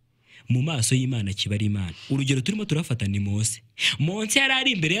 mu maso y'Imana kiba ari Imana. Urugero turimo turafata ni Mose. Mose yari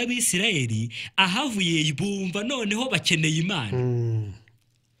ari imbere y'Abisirayeli, ahavuye bumva noneho bakeneye Imana.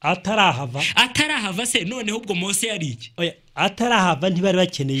 Atarahava se noneho ubwo Mose yari iki? Atarahava ntibari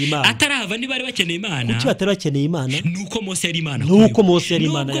bakeneye Imana. Kuki batari bakeneye Imana? Nuko Mose yari Imana. Nuko Mose yari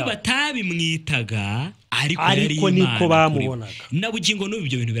Imana yabo. Nuko batabimwitaga, ariko niko bamubonaga. Na bugingo n'ubu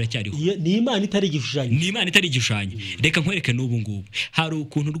ibyo bintu biracyariho. Ni Imana itari igishushanyo. Ni Imana itari igishushanyo. Reka nkwereke n'ubu ngubu. Hari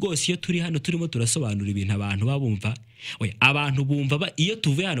ukuntu rwose iyo turi hano turimo turasobanura ibintu abantu babumva. Abantu bumva iyo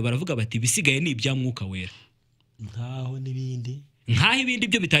tuvuye hano baravuga bati bisigaye ni ibya Mwuka Wera. Nkaho n'ibindi. Nkaho ibindi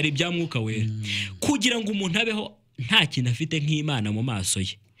byo bitari ibya Mwuka Wera. Kugira ngo umuntu abeho nta kintu afite nk'Imana mu maso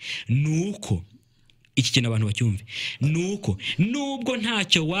ye, nuko iki kintu abantu bacyumve, nuko nubwo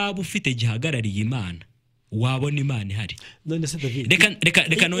ntacyo waba ufite gihagarariye Imana, wabona Imana ihari. None se David,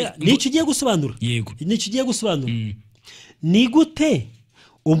 reka n'icyo ugiye gusobanura. Yego. N'icyo ugiye gusobanura. Ni gute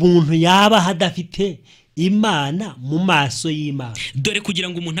umuntu yaba hadafite Imana mu maso y'Imana? Dore kugira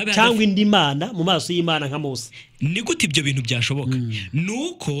ngo umuntu abe cyangwa indi Mana mu maso y'Imana nka Mose. Ni gute ibyo bintu byashoboka?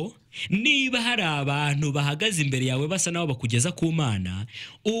 Nuko niba hari abantu bahagaze imbere yawe basa naho bakugeza ku Mana,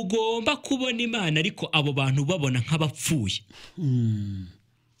 ugomba kubona Imana ariko abo bantu babona nk'abapfuye.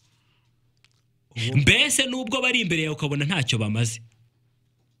 Mbese nubwo bari imbere yawe ukabona ntacyo bamaze.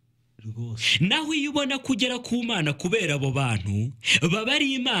 Naho iyo ubona kugera ku Mana kubera abo bantu baba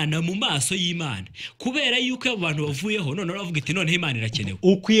ari Imana mu maso y'Imana, kubera yuko abo bantu bavuyeho none uravuga iti noneho Imana irakenewe.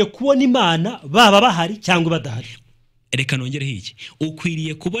 Ukwiye kubona Imana baba bahari cyangwa badahari. Reka nongereho iki,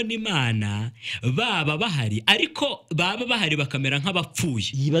 ukwiriye kubona Imana baba bahari ariko baba bahari bakamera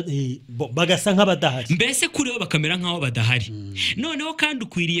nk'abapfuye, bagasa nk'abadahari, mbese kuri bo bakamera nk'aho badahari. Noneho kandi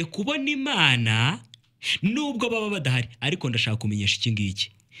ukwiriye kubona Imana nubwo baba badahari. Ariko ndashaka kumenyesha iki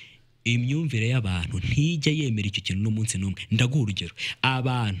ngiki, imyumvire y'abantu ntijya yemera icyo kintu n'umunsi n'umwe. Ndaguha urugero,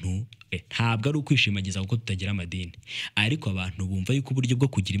 abantu ntabwo ari ukwishimagiza kuko tutagira amadini, ariko abantu bumva yuko uburyo bwo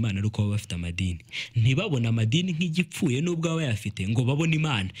kugira Imana ari uko baba bafite amadini. Ntibabona amadini nk'igipfuye nubwo baba bayafite ngo babone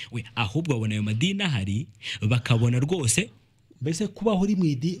Imana, ahubwo babona ayo madini ahari bakabona rwose mbese kubaho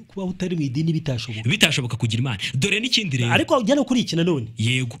utari mu idini bitashoboka kugira Imana. Dore n'ikindi rero, ariko jya no kurikira none,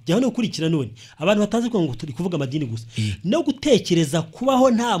 yego jya no kurikira none, abantu batazi ngo turi kuvuga amadini gusa, no gutekereza kubaho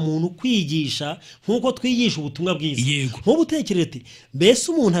nta muntu kwigisha nk'uko twigisha ubutumwa bwiza. Nko gutekereza ati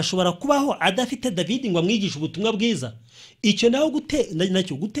mbese umuntu ashobora kubaho adafite David ngo amwigishe ubutumwa bwiza. Icyo naho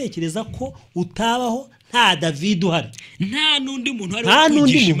nacyo gutekereza ko utabaho nta David uhari, nta nundi muntu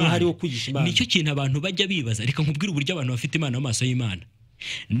hari wo kwigisha Imana. Nicyo kintu abantu bajya bibaza. Reka nkubwire uburyo abantu bafite Imana mu maso y'Imana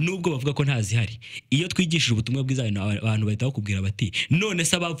nubwo bavuga ko ntazihari. Iyo twigishije ubutumwa bwiza abantu bahita bakubwira bati none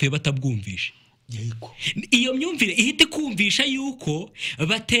se abapfuye batabwumvisha. Iyo myumvire ihite kumvisha yuko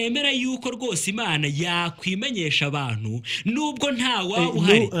batemera yuko rwose Imana yakwimenyesha abantu nubwo nta waba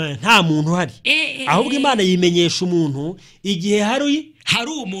uhari, nta muntu uhari. Ahubwo Imana yimenyesha umuntu igihe hari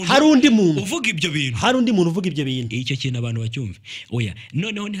undi muntu uvuga ibyo bintu, hari undi muntu uvuga ibyo bintu. Icyo kintu abantu bacyumva. Oya,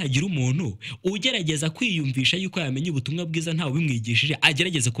 noneho ntihagira umuntu ugerageza kwiyumvisha yuko yamenye ubutumwa bwiza ntawe bimwigishije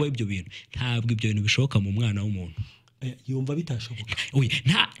agerageza kuba ibyo bintu. Ntabwo ibyo bintu bishoboka mu mwana w'umuntu. Yumva bitashoboka.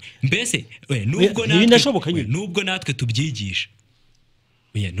 Mbese nubwo natwe tubyigisha,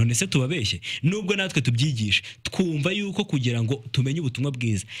 none se tubabeshye, nubwo natwe tubyigisha twumva yuko kugira ngo tumenye ubutumwa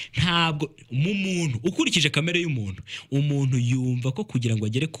bwiza, ntabwo mu muntu ukurikije kamere y'umuntu, umuntu yumva ko kugira ngo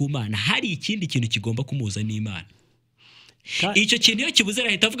agere ku Mana hari ikindi kintu kigomba kumuza n'Imana. Icyo kintu iyo kibuze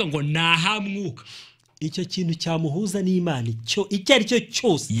arahita avuga ngo nahamwuka. Icyo kintu cyamuhuza n'Imana icyo ari cyo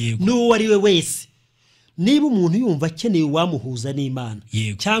cyose n'uwo ari we wese. Niba umuntu yumva akeneye wamuhuza n'Imana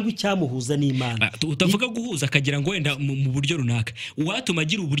cyangwa icyamuhuza n'Imana, utavuga guhuza akagira ngo wenda mu buryo runaka uwatuma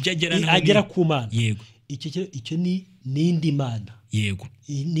agira uburyo agera ku Mana. Icyo ni n'indi Mana.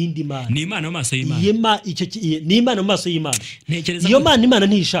 N'indi Mana. Ni Imana mu maso y'Imana. Ni Imana mu maso y'Imana. Iyo Mana Imana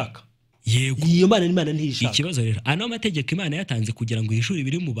ntishaka. Iyo Mana Imana ntishaka. Ikibazo rero, ano mategeko Imana yatanze kugira ngo ihishure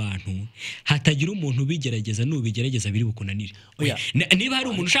ibiri mu bantu, hatagira umuntu bigerageza n'ubigerageza biri bukunanire. Niba hari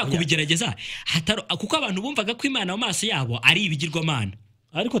umuntu ushaka kubigerageza, kuko abantu bumvaga ko Imana mu maso yabo ari ibigirwamana.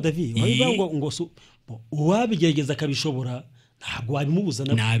 Ariko David wabivuga ngo uwabigerageza akabishobora, ntabwo wabimubuza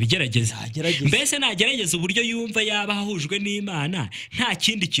nabigerageza. Mbese nagerageza uburyo yumva yaba ahujwe n'Imana, nta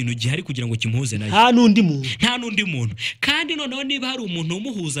kindi kintu gihari kugira ngo kimuhuze nayo, nta nundi muntu. Kandi noneho niba hari umuntu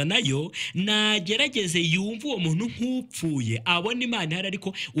umuhuza nayo, nagerageze yumva uwo muntu nk'upfuye, abone Imana ihari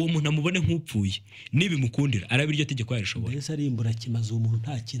ariko uwo muntu amubone nk'upfuye. Nibimukundira arabe iryo tegeko yarishobora. Mbese arimbura kimaze umuntu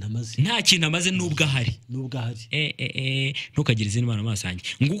nta kintu amaze nubwo ahari. Ntukagire izindi Mana amaso yanjye.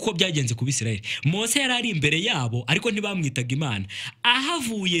 Nguko byagenze ku Bisirayeli. Mose yari ari imbere yabo ariko ntibamwitaga Imana.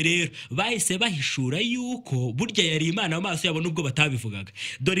 Ahavuye rero bahise bahishura yuko burya yari Imana mu maso yabo nubwo batabivugaga.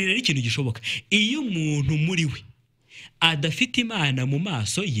 Dore rero ikintu gishoboka, iyo umuntu muri we adafite Imana mu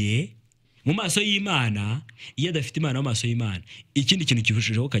maso ye, mu maso y'Imana, iyo adafite Imana mu maso y'Imana, ikindi kintu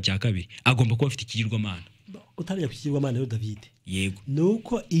kibushijehoka cya kabiri, agomba kuba afite ikigirwamana. Utarya kukigirwamana rero David,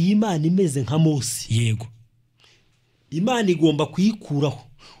 nuko iyi Imana imeze nka Mose. Imana igomba kuyikuraho.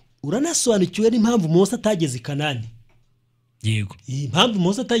 Uranasobanukiwe n'impamvu Mose atageze i Kanani. Impamvu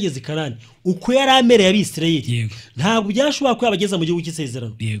Mose atageze i Kanani, uko yari amereye Abisirayeli, ntabwo byashobora ko yabageza mu gihugu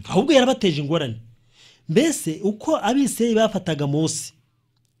cy'isezerano, ahubwo yarabateje ingorane. Mbese uko Abisirayeli bafataga Mose,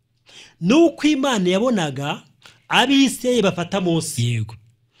 nuko Imana yabonaga Abisirayeli bafata Mose.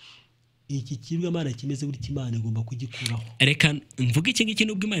 Iki kigirwamana kimeze gutya Imana igomba kugikuraho. Reka mvuga iki ngiki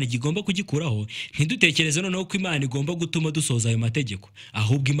nubwo Imana igomba kugikuraho, ntidutekereze noneho ko Imana igomba gutuma dusoza ayo mategeko,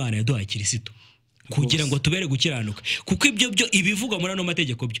 ahubwo Imana yaduhaye Kristo kugira ngo tubere gukiranuka, kuko ibyo ibivugwa muri ano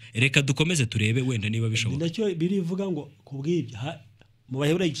mategeko byo. Reka dukomeze turebe wenda niba bishoboka. Nacyo birivuga ngo kubw'ibyo mu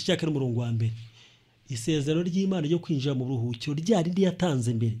Baheburayo igice cya 1 umurongo wa mbere, isezerano ry'Imana ryo kwinjira mu buruhukiro ryari ndi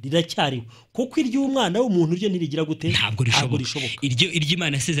yatanze mbere riracyariho kuko iry'umwana w'umuntu ryo ntirigira gute ntabwo rishoboka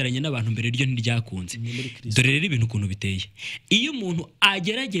iry'Imana yasezeranye n'abantu mbere ryo ntiryakunze. Dore rero ibintu ukuntu biteye, iyo umuntu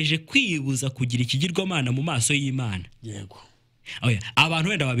agerageje kwibuza kugira ikigirwamana mu maso y'Imana, yego abantu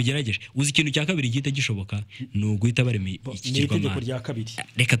wenda babigerageje, uzi ikintu cya kabiri gihita gishoboka ni uguhita barema ikigirwamana.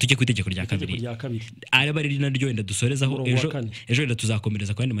 Reka tujye ku itegeko rya kabiri, araba ari naryo wenda dusorezaho ejo wenda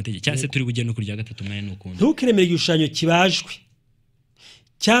tuzakomereza ku yandi mategeko, cyangwa se turi bujye no ku rya gatatu mwanya n'ukundi. Ntukiremere igishushanyo kibajwe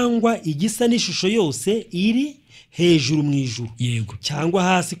cyangwa igisa n'ishusho yose iri hejuru mu ijuru, yego, cyangwa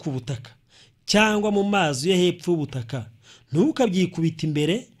hasi ku butaka cyangwa mu mazi yo hepfo y'ubutaka. Ntukabyikubita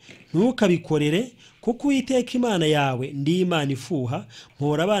imbere, ntukabikorere, kuko Uwiteka Imana yawe ndi Imana ifuha,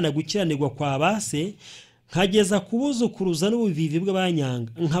 mpora abana gukiranirwa kwa base, nkageza kubuzukuruza n'ubuvivi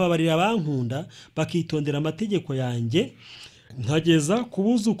bw'abanyanga, nkababarira abankunda bakitondera amategeko yanjye, nkageza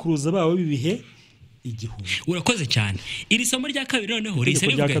kubuzukuruza bawe bibihe igihumbi. Urakoze cyane. Iri somo rya kabiri noneho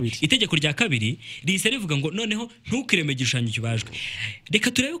itegeko rya kabiri rihise rivuga ngo noneho ntukireme igishushanyo kibajwe.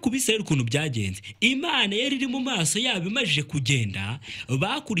 Reka turebe ku Bisirayeli ukuntu byagenze. Imana yari iri mu maso yabo imajije kugenda,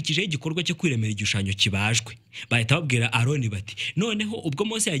 bakurikijeho igikorwa cyo kwiremera igishushanyo kibajwe. Bahita babwira Aroni bati noneho ubwo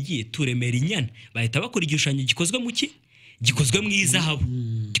Mose yagiye turemera inyana, bahita bakora igishushanyo gikozwe mu ki? Gikozwe mu izahabu.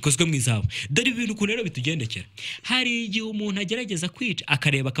 Gikozwe mu izahabu. Dore ibintu ukuntu rero bitugendekera. Hari igihe umuntu agerageza kwica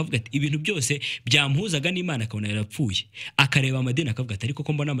akareba akavuga ati ibintu byose byampuzaga n'Imana akabona yarapfuye. Akareba amadini akavuga ati ariko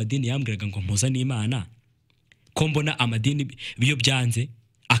ko mbona amadini yambwiraga ngo mpuza n'Imana, ko mbona amadini biyo byanze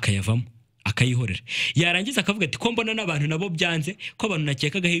akayavamo akayihorera. Yarangiza akavuga ati ko mbona n'abantu nabo byanze, ko abantu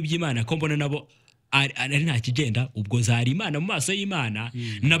nakekagaho iby'Imana, ko mbona nabo ari nta kigenda, ubwo zari Imana mu maso y'Imana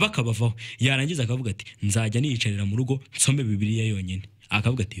nabakabavaho. Yarangiza akavuga ati nzajya niyicarira mu rugo nsome Bibiliya yonyine.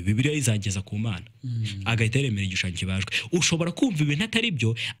 Akavuga ati Bibiliya izageza ku Mana. Agahita yeremera igishushanyo kibajwe. Ushobora kumva ibintu atari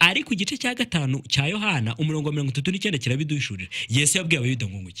byo, ariko igice cya 5 cya Yohana umurongo wa 39 kirabiduhishurira. Yesu yabwiye abayuda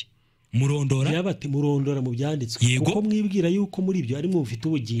ngo iki? Murondora yabati murondora mu byanditswe kuko mwibwira yuko muri ibyo harimo ufite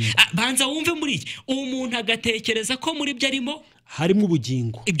ubugingo. Banza wumve muri iki, umuntu agatekereza ko muri byo harimo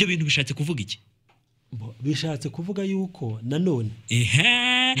ubugingo. Ibyo bintu bishatse kuvuga iki? Bishatse kuvuga yuko nanone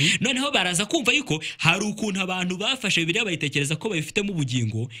noneho baraza kumva yuko hari ukuntu abantu bafashe Bibiliya bayitekereza ko bayifitemo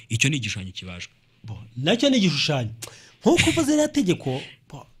ubugingo. Icyo ni igishushanyo kibajwe. Nacyo ni igishushanyo nkuko uvuze rya tegeko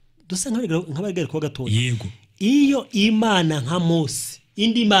dusa nk'abagari ko gatoya. Yego, iyo Imana nka Mose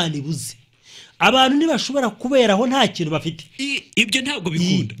indi Imana ibuze, abantu ntibashobora kuberaho nta kintu bafite. Ibyo ntabwo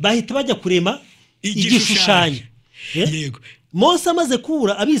bikunda, bahita bajya kurema igishushanyo. Yego, Mose amaze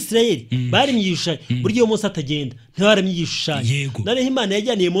kubura Abisirayeli baremye igishushanyo. Buryo Mose atagenda ntibaremye igishushanyo. Noneho Imana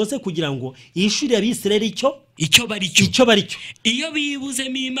yajyaniye Mose kugira ngo yishurire Abisirayeli icyo bari cyo. Iyo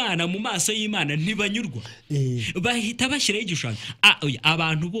bibuzemo Imana mu maso y'Imana ntibanyurwa, bahita bashyiraho igishushanyo.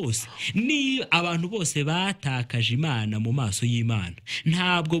 Abantu bose batakaje Imana mu maso y'Imana,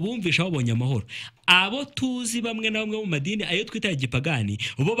 ntabwo bumvisha babonye amahoro. Abo tuzi bamwe na bamwe mu madini ayo twita ya gipagani,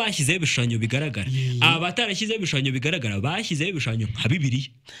 bo bashyizeho ibishushanyo bigaragara. Abatarashyizeho ibishushanyo bigaragara bashyizeho ibishushanyo nka Bibiliya.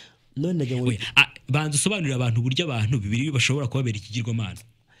 None njye banza usobanurira abantu uburyo abantu Bibiliya bashobora kubabera ikigirwamana.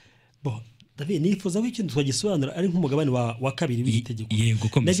 David nifuza ko ikintu twagisobanura ari nk'umugabane wa kabiri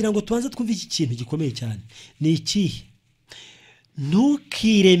w'itegeko. Ndagira ngo tubanze twumve iki kintu gikomeye cyane. Ni ikihe?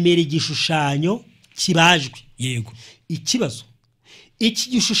 Ntukiremere igishushanyo kibajwe. Yego. Ikibazo iki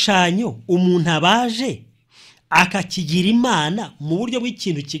gishushanyo umuntu abaje akakigira Imana mu buryo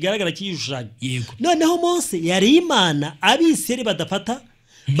bw'ikintu kigaragara cy'igishushanyo. Yego. Noneho Mose yari Imana, Abisirayeli badafata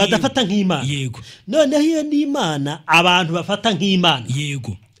nk'Imana. Yego. Noneho iyo ni Imana abantu bafata nk'Imana.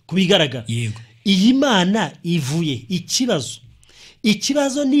 Yego. Kubigaragara. Yego. Iyi Mana ivuye.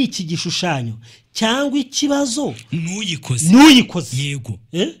 Ikibazo ni iki gishushanyo cyangwa ikibazo nuyikoze. Yego.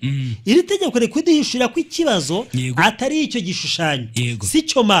 Iri tegeko rikuduhishurira ko ikibazo atari icyo gishushanyo. Si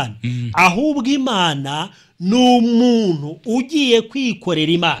cyo Mana. Ahubwo Imana ni umuntu ugiye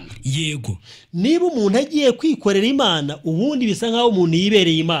kwikorera Imana. Yego. Niba umuntu agiye kwikorera Imana, ubundi bisa nkaho umuntu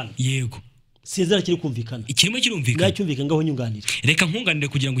yibereye Imana. Yego. Sezera kiri kumvikana. Ikirimo kirumvikana. Ngacyumvikana ngaho nyunganira. Reka nkunganire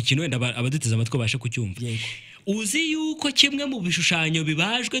kugira ngo ikintu wenda abaduteze amatwi bashe kucyumva. Yego. Uzi yuko kimwe mu bishushanyo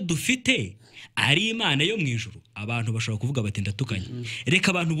bibajwe dufite ari Imana yo mu ijuru. Abantu bashobora kuvuga bati ndatukanye.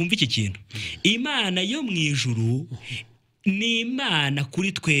 Reka abantu bumve iki kintu. Imana yo mu ijuru ni Imana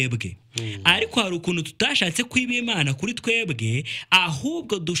kuri twebwe. Ariko hari ukuntu tutashatse kwiba Imana kuri twebwe,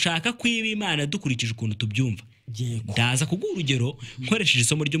 ahubwo dushaka kwiba Imana dukurikije ukuntu tubyumva. Ndaza kuguha urugero nkoresheje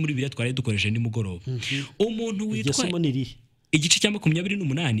isomo ryo muri Bibiliya twari dukoresheje nimugoroba. Umuntu witwa igice cya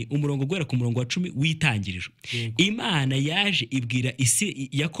 28 umurongo gwera ku murongo wa 10 witangirije. Imana yaje ibwira isi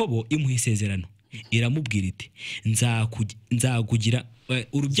Yakobo imuha isezerano. iramubwira iti nzakugira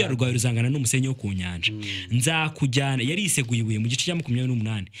urubyaro rwawe ruzangana n'umusenyi wo ku nyanja nzakujyana yari yiseguye ibuye mu gice cya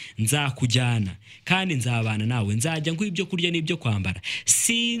 28 nzakujyana kandi nzabana nawe nzajya nguha ibyo kurya n'ibyo kwambara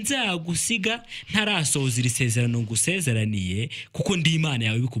sinzagusiga ntarasohoza iri sezerano ngusezeraniye kuko ndi Imana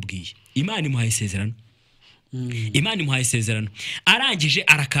yawe bikubwiye. Imana imuhaye isezerano arangije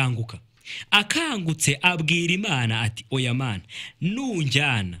arakanguka akangutse abwira Imana ati oya Mana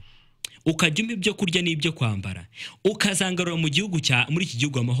nunjyana ukajya umpa ibyo kurya n'ibyo kwambara ukazangarura muri iki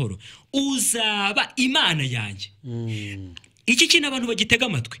gihugu amahoro uzaba Imana yanjye. Iki kintu abantu bagitega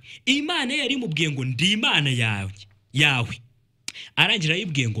amatwi. Imana yari imubwiye ngo ndi Imana yawe arangira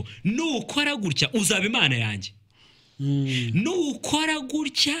yibwiye ngo nukora gutya uzaba Imana yanjye nukora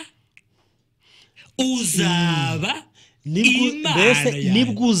gutya uzaba Imana yanjye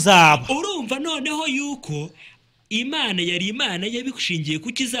nibwo uzaba. Urumva noneho yuko Imana yari Imana yabishingiye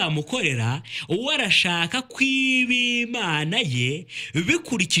kuki izamukorera warashaka kwiba Imana ye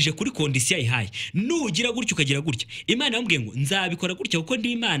bikurikije kuri kondisiyo yayihaye. Nugira gutya ukagira gutya Imana yambwiye ngo nzabikora gutya kuko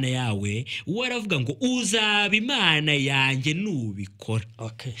ndi Imana yawe waravuga ngo uzaba Imana yanjye nubikora.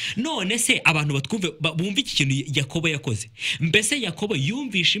 None se abantu batwumve bumva iki kintu Yakobo yakoze. Mbese Yakobo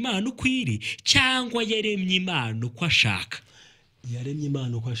yumvisha Imana ukwiri cyangwa yaremye Imana uko ashaka? Yaremye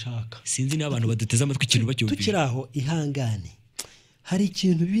Imana uko ashaka. Sinzi n'abantu baduteze amatwi ikintu bacyumvira. Tukiraho ihangane. Hari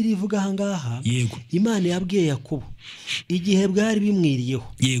ikintu birivuga ahangaha. Yego. Imana yabwiye Yakobo igihe bwari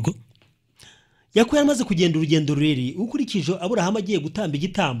bimwiriyeho. Yego. Yakobo yamaze kugenda urugendo rurerure ukurikije Aburahamu agiye gutamba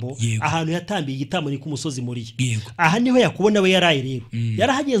igitambo ahantu yatambiye igitambo ni ku musozi Moriya. Aha niho Yakobo nawe yaraye rero.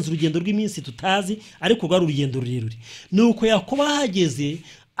 Yarahagenza urugendo rw'iminsi tutazi ariko rwari urugendo rurerure. Nuko Yakobo ahageze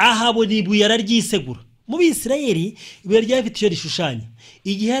ahabona ibuye araryisegura. Mu Bisirayeli ibuye ryafite icyo rishushanya.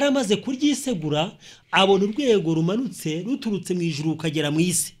 Igihe yaramaze kuryisegura abona urwego rumanutse ruturutse mu ijuru ukagera mu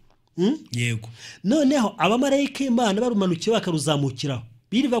isi. Yego. Noneho abamarayika Imana barumanukiye bakaruzamukiraho.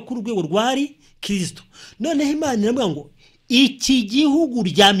 Biriva ku rwego rwari Kristo. Noneho Imana iramubwira ngo iki gihugu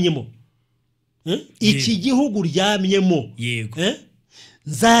ryamyemo. Iki gihugu ryamyemo. Yego.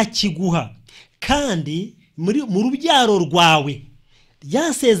 Nzakiguha kandi mu rubyaro rwawe.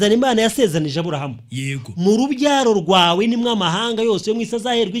 Ryasezerano Imana yasezanije Aburahamu. Yego. Mu rubyaro rwawe nimwe amahanga yose yo mu isi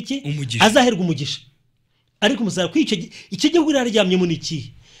azaherwa iki? Azaherwa umugisha. Ariko musara kwica icyo gihugu ryaryamyemo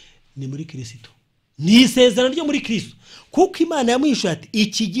niki? Ni muri Kristo. Ni isezerano ryo muri Kristo. Kuko Imana yamwishuye ati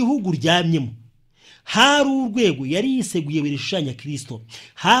iki gihugu ryamyemo. Hari urwego yari yiseguye birishushanya Kristo.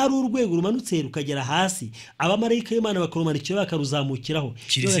 Hari urwego rumanutse rukagera hasi. Abamarayika y'Imana bakarumanikira bakaruzamukiraho.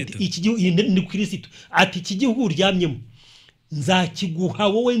 Iki gihugu ni Kristo. Ati iki gihugu ryamyemo. Nzakiguha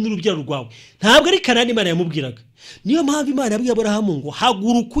wowe n'urubyaro rwawe. Ntabwo ari Kanani Imana yamubwiraga. Niyo mpamvu Imana yabwiye Aburahamu ngo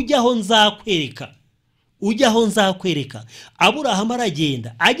haguruka ujyaho nzakwereka. Ujyaho nzakwereka. Aburahamu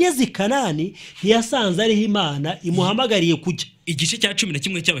aragenda ageze i Kanani ntiyasanze ariho Imana imuhamagariye kujya. Igice cya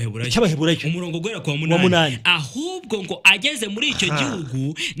 11 cy'Abaheburayo umurongo gwera kwa 8 ahubwo ngo ageze muri icyo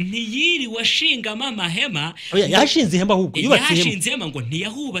gihugu ntiyiri washingama amahema. Yashinze ihema ahubwo yubatse ihema. Yashinze ihema ngo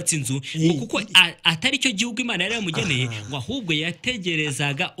ntiyahubatse inzu kuko atari cyo gihugu Imana yari yamugeneye ngo ahubwo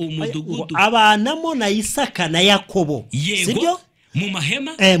yategerezaga umudugudu abanamo na Isaka na Yakobo. Sibyo? Mu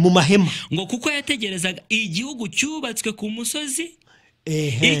mahema? Mu mahema. Ngo kuko yategerezaga igihugu cyubatswe ku musozi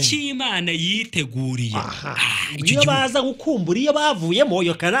iki Imana yiteguriye. Iyo baza gukumbura iyo bavuyemo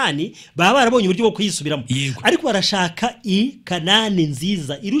yo Kanani baba barabonye uburyo bwo kuyisubiramo. Ariko barashaka i Kanani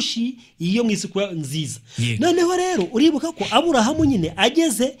nziza irushi iyo mwisi kwa nziza. Noneho rero uribuka ko Aburahamu nyine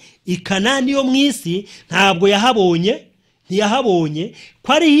ageze i Kanani yo mwisi ntabwo ntiyahabonye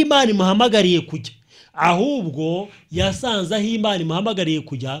ko ari Imana imuhamagariye kujya. Ahubwo yasanze aho Imana imuhamagariye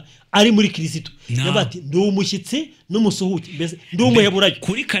kujya ari muri Kristo. Yabati ndi umushyitsi n'umusuhuke. Mbese ndi umuheburayo.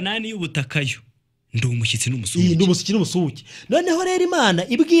 Kuri Kanani y'ubutakayo ndi umushyitsi n'umusuhuke. Ndi umushyitsi n'umusuhuke. Noneho rero Imana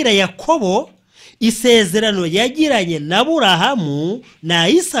ibwira Yakobo isezerano yagiranye na Aburahamu na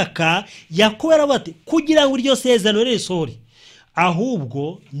Isaka. Yakobo arabati kugira ngo iryo sezerano risohore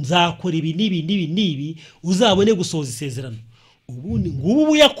ahubwo nzakora ibi nibi uzabone gusohoza isezerano. Ubundi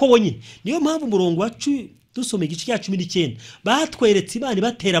ngubu Yakobo nyine niyo mpamvu umurongo wacu dusome igice cya 19 batweretse Imana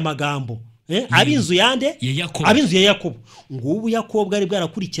batera amagambo abinzu yande abinzu ya Yakobo. Ngubu Yakobo bwari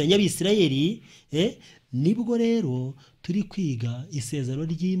bwarakurikiranye Abisirayeli nibwo rero turi kwiga isezerano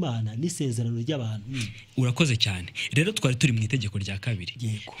ry'Imana n'isezerano ry'abantu. urakoze cyane. Rero twari turi mu itegeko rya kabiri,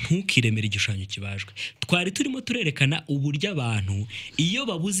 Yego. ntukiremere igishushanyo kibajwe. Twari turimo turerekana uburyo abantu iyo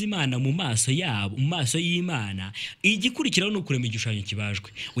babuze Imana mu maso yabo, mu maso y'Imana, igikurikiraho ni ukurema igishushanyo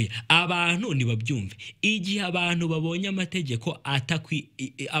kibajwe. Oya, abantu nibabyumve. Igihe abantu babonye amategeko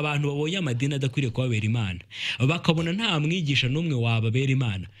abantu babonye amadini adakwiriye kubabera Imana, bakabona nta mwigisha n'umwe wababera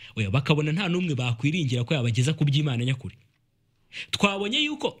Imana, oya, bakabona nta n'umwe bakwiringira ko yabageza ku by'Imana nyakuri. Twabonye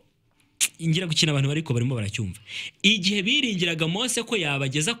yuko ingira gukina abantu bariko barimo baracyumva, igihe biringiraga Mose ko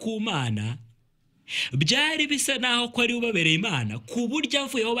yabageza ku Mana, byari bisa naho ko ari ubabereye Imana, ku buryo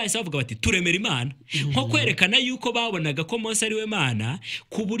avuyeho bahise bavuga bati turemera Imana, nko kwerekana yuko babonaga ko Mose ari we Mana,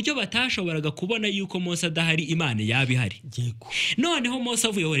 ku buryo batashoboraga kubona yuko Mose adahari Imana yaba ihari. Yego. Noneho Mose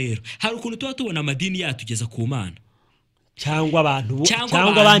avuyeho rero, hari ukuntu tuba tubona amadini yatugeza ku Mana, cyangwa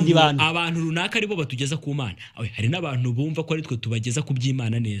abandi bantu, abantu runaka aribo batugeza ku Mana. Hari n'abantu bumva ko ari twe tubageza ku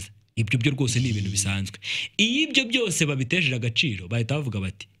by'Imana neza. Ibyo byo rwose ni ibintu bisanzwe. Iyo ibyo byose babitejeje agaciro, bahita bavuga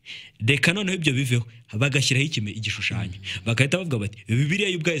bati reka noneho ibyo biveho, bagashyiraho igishushanyo, bagahita bavuga bati Bibiliya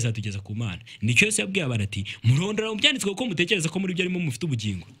y'ubwayo izatugeza ku Mana. Nicyo Yesu yabwiye abantu ati murondora mu byanditswe ko mutekereza ko muri byo arimo mufite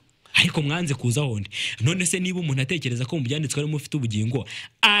ubugingo, ariko mwanze kuza hondi. None se niba umuntu atekereza ko mu byanditswe arimo mufite ubugingo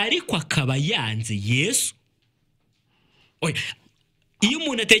ariko akaba yanze Yesu, oya, iyo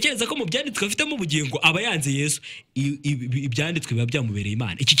umuntu atekereza ko mu byanditswe afitemo ubugingo aba yanze Yesu, ibyanditswe biba byamubereye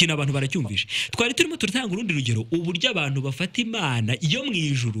Imana. Iki kintu abantu baracyumvisha. Twari turimo turatanga urundi rugero, uburyo abantu bafata Imana iyo mu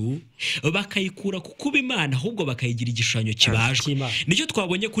ijuru bakayikura ku kuba Imana, ahubwo bakayigira igishushanyo kibajwe. Nicyo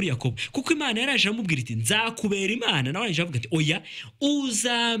twabonye kuri Yakobo, kuko Imana yaraje amubwira iti nzakubera Imana, nawe yaje avuga ati oya,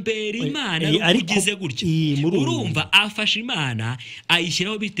 uzambera Imana ugize gutya. Urumva afashe Imana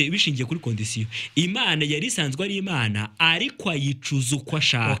ayishyiraho bishingiye kuri kondisiyo. Imana yari isanzwe ari Imana, ariko ayicuza uko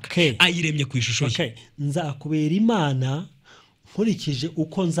ashaka, ayiremye ku ishusho ye. Nzakubera Imana nkurikije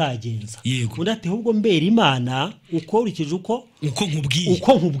uko nzagenza. Undi ati ahubwo mbera Imana ukurikije uko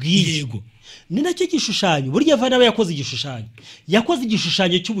nkubwiye. Yego. Ni nacyo gishushanyo. Burya Eva nawe yakoze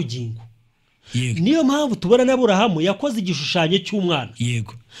igishushanyo cy'ubugingo. Yego. Niyo mpamvu tubona na Aburahamu yakoze igishushanyo cy'umwana.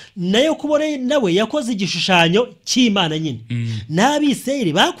 Yego. Nayo kubona nawe yakoze igishushanyo cy'Imana nyine.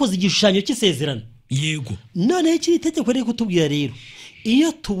 N'Abisirayeli bakoze igishushanyo cy'isezerano. Yego. None iki itegeko riri kutubwira rero,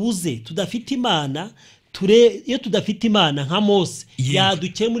 iyo tubuze tudafite Imana, iyo tudafite Imana nka Mose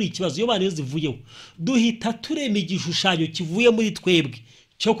yadukemura ikibazo, iyo bana zivuyeho duhita turema igishushanyo kivuye muri twebwe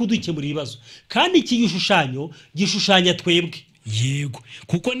cyo kudukemura ibibazo, kandi iki gishushanyo gishushanya twebwe. Yego,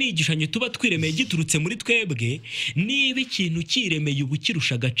 kuko ni igishushanyo tuba twiremeye giturutse muri twebwe. Niba ikintu kiremeye ubu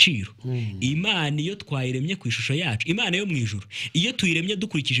kirusha agaciro, Imana iyo twayiremye ku ishusho yacu, Imana yo mu ijuru iyo tuyiremye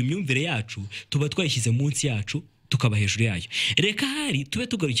dukurikije imyumvire yacu, tuba twayishyize munsi yacu tukaba hejuru yayo. Reka hari tube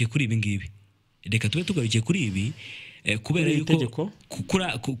tugarukiye kuri ibi ngibi, kubera yuko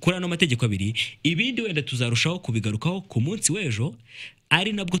kuri ano mategeko abiri, ibindi wenda tuzarushaho kubigarukaho ku munsi w'ejo,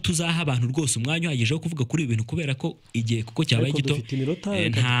 ari nabwo tuzaha abantu rwose umwanya uhagije wo kuvuga kuri ibintu, kubera ko igihe kuko cyabaye gito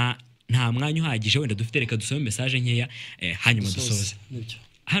nta mwanya uhagije wenda dufite. Reka dusome message nkeya hanyuma dusoze.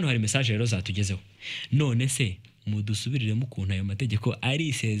 Hano hari message rero zatugezeho. None se mudusubiriremo ukuntu ayo mategeko ari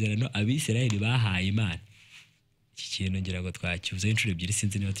isezerano Abisirayeli bahaye Imana. Iki kintu ngira ngo twakivuze inshuro ebyiri,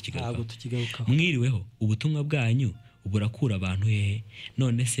 sinzi niba tukigarukaho. Mwiriweho, ubutumwa bwanyu burakura abantu hehe?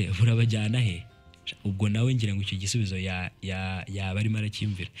 None se burabajyana he? Ubwo nawe ngira ngo icyo gisubizo yaba arimo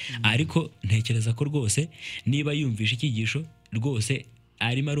aracyimvira. Ariko ntekereza ko rwose niba yumvisha icyigisho rwose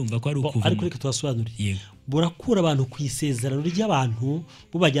arimo arumva ko ari ukuvuma. Ariko reka tubasobanurire. Burakura abantu ku isezerano ry'abantu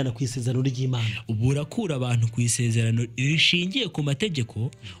bubajyana ku isezerano ry'Imana. Burakura abantu ku isezerano rishingiye ku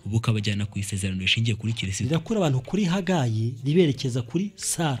mategeko bukabajyana ku isezerano rishingiye kuri Kristo. Rirakura abantu kuri Hagayi riberekeza kuri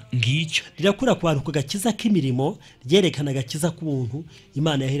Sara. Ngicyo. Rirakura ku bantu ku gakiza k'imirimo ryerekana agakiza k'umuntu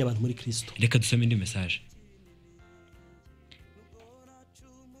Imana yahere abantu muri Kristo. Reka dusome indi message.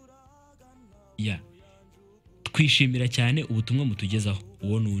 Twishimira cyane ubutumwa mutugezaho.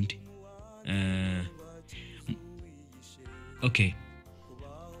 Uwo nundi. Okay.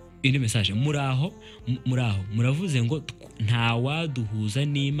 Indi message. Muraho muravuze ngo nta waduhuza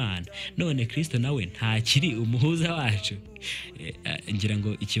n'Imana, none Kristo nawe ntakiri umuhuza wacu. Ngira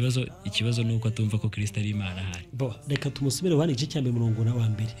ngo ikibazo nuko atumva ko Kristo ari Imana hari. Reka tumusubire wani igice cya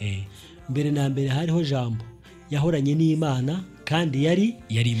 1 mbere na mbere hariho jambo yahoranye n'Imana kandi yari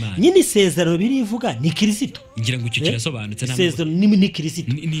Imana. Nyine isezerano birivuga ni Kristo. Ngira ngo icyo kirasobanutse namwe. Isezerano ni Kristo.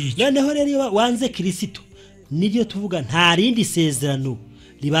 Noneho rero wanze Kristo, nibyo tuvuga nta rindi sezerano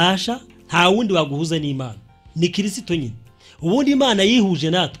ribasha, nta wundi waguhuza n'Imana, ni Kristo nyine. Ubundi Imana yihuje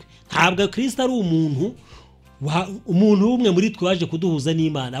natwe, ntabwo Kristo ari umuntu umuntu umwe muri twe waje kuduhuza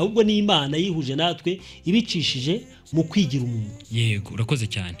n'Imana, ahubwo ni Imana yihuje natwe ibicishije mu kwigira umuntu. Yego, urakoze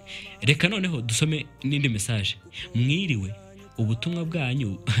cyane. Reka noneho dusome n'indi message. Mwiriwe, ubutumwa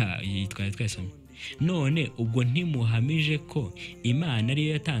bwanyu yitwaye twasomye. None ubwo ntimuhamije ko Imana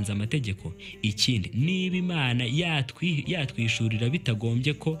ariyo yatanze amategeko. Ikindi, niba Imana yatwishurira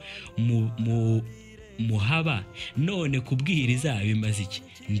bitagombye ko muhaba, none kubwiriza bimaze iki?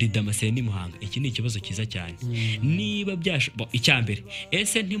 Ndi Damascene ni Muhanga. Iki ni ikibazo cyiza cyane. Niba icyambere,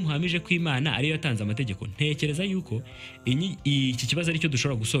 ese ntimuhamije ko Imana ariyo yatanze amategeko? Ntekereza yuko iki kibazo aricyo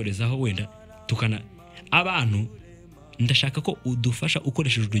dushobora gusorezaho, wenda tukana abantu. Ndashaka ko udufasha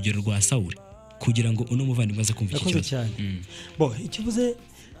ukoresheje urugero rwa Sawuli kugira ngo uno muvandimwe aze kumva iki kibazo. Ikivuze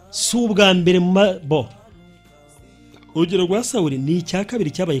si ubwa mbere urugero rwa Sawuli ni icya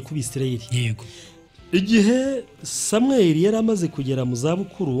kabiri cyabaye ku Bisirayeli. Yego. Igihe Samweli yari amaze kugera mu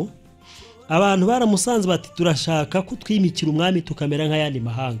zabukuru, abantu baramusanze bati turashaka ko twimikira umwami tukamera nk'ayandi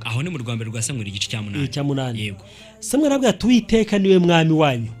mahanga. Aho ni mu rwambere rwa Samweli igice cya 8. Yego. Samweli aravuga ati Uwiteka niwe mwami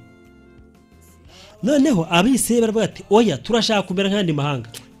wanyu. Noneho Abisirayeli baravuga ati oya, turashaka kumera nk'ayandi mahanga.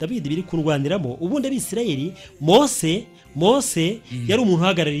 David biri kurwaniramo ubundi Abisirayeli, Mose yari umuntu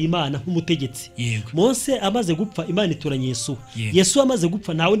uhagarariye Imana nk'umutegetsi. Mose amaze gupfa, Imana itoranya Yesu. Yesu amaze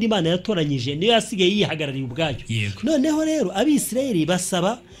gupfa, nta wundi Imana yatoranyije, niyo yasigaye yihagarariye ubwayo. Noneho rero Abisirayeli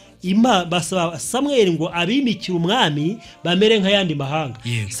basaba Samweli ngo abimikire umwami bamere nk'ayandi mahanga.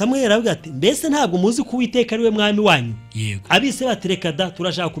 Samweli aravuga ati mbese ntabwo muzi ko Uwiteka ari we mwami wanyu? Abisirayeli batereka da,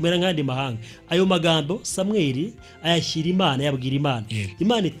 turashaka kumera nk'ayandi mahanga. Ayo magambo Samweli ayashyira Imana, yabwira Imana.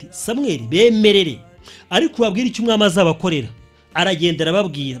 Imana iti Samweli bemerere, ariko babwira icyo umwami azabakorera. Aragendera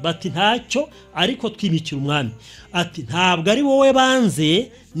ababwira bati ntacyo, ariko twimikira umwami. Ati ntabwo ari wowe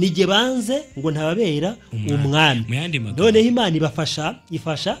banze, nige banze ngo ntababera umwami. Noneho Imana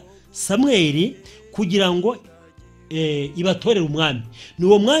ifasha Samweli kugira ngo ibatorera umwami. Ni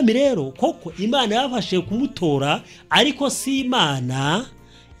uwo mwami rero koko Imana yafashe kumutora, ariko si Imana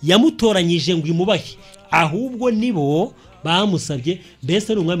yamutoranyije ngo imubahe, ahubwo nibo bamusabye.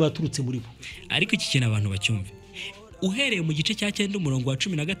 Mbese ni umwami waturutse muri bo. Ariko iki kintu abantu bacyumve, uhereye mu gice cya 9 umurongo wa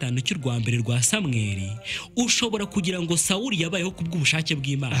 15 cy'urwambere rwa Samweli, ushobora kugira ngo Sawuli yabayeho kubw'ubushake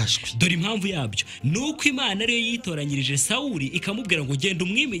bw'Imana. Dore impamvu yabyo, nuko Imana ariyo yitoranyirije Sawuli ikamubwira ngo genda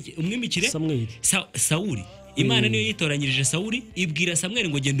umwimikire Sawuli. Imana niyo yitoranyirije Sawuli, ibwira Samweli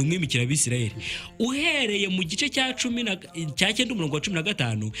ngo genda umwimikira Abisirayeli. Uhereye mu gice cya 9 umurongo wa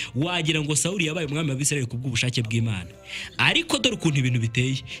 15 wagira ngo Sawuli yabaye umwami wa Abisirayeli kubw'ubushake bw'Imana. Ariko dore ukuntu ibintu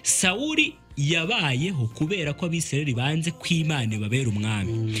biteye, Sawuli yabayeho kubera ko Abisirayeli banze kw'Imana babera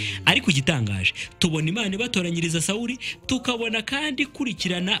umwami. Ariko igitangaje, tubona Imana batoranyiriza Sawuli, tukabona kandi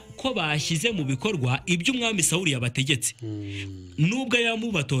kurikirana ko bashyize mu bikorwa ibyo umwami Sawuli yabategetse. Nubwo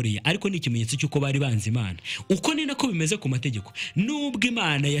yamubatoreye, ariko ni ikimenyetso cy'uko bari banze Imana. Uko ni nako bimeze ku mategeko. Nubwo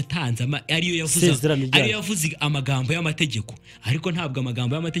Imana yatanze ariyo yavuze amagambo y'amategeko, ariko ntabwo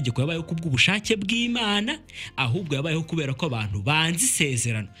amagambo y'amategeko yabayeho kubw'ubushake bw'Imana, ahubwo yabayeho kubera ko abantu banze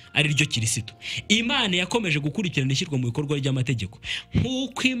isezerano, ari ryo Kristo. Imana yakomeje gukurikirana ishyirwa mu bikorwa ry'amategeko.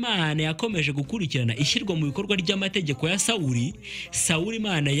 Nk'uko Imana yakomeje gukurikirana ishyirwa mu bikorwa ry'amategeko ya Sawuli,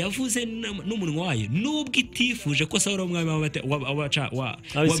 Imana yavuze n'umunwa wayo, nubwo itifuje ko Sawuli umwami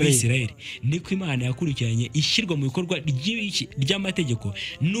w'Abisirayeli, niko Imana yakurikiranye ishyirwa mu bikorwa ry'amategeko,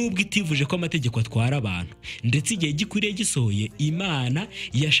 nubwo itifuje ko amategeko atwara abantu. Ndetse igihe gikwiriye gisohoye, Imana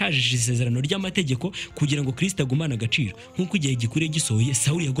yashajije isezerano ry'amategeko kugira ngo Kristo agumane agaciro. Nk'uko igihe gikwiriye gisohoye,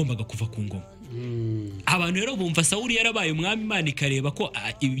 Sawuli yagombaga kuva ku ngoma. Abantu rero bumva Sawuli yarabaye umwami, Imana ikareba ko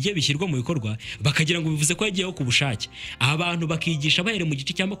ibyo bishyirwa mu bikorwa, bakagira ngo bivuze ko yagiyeho ku bushake. Abantu bakigisha bahere mu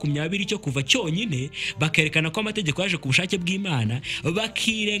gice cya 20 cyo kuva cyonyine, bakerekana ko amategeko yaje ku bushake bw'Imana,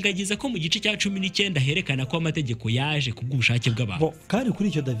 bakirengagiza ko mu gice cya 19 herekana ko amategeko yaje ku bw'ubushake bw'abantu. Kandi kuri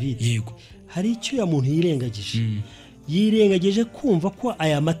icyo David, yego, hari icyo ya muntu yirengagije. Yirengagije kumva ko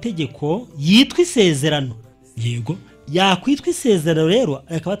aya mategeko yitwa isezerano. Yego. Yakwitwa isezerano rero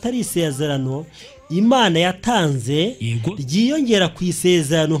akaba atari isezerano Imana yatanze ryiyongera ku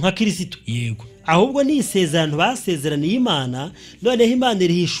isezerano nka Kristo. Yego. Ahubwo ni isezerano basezeraniye Imana, noneho Imana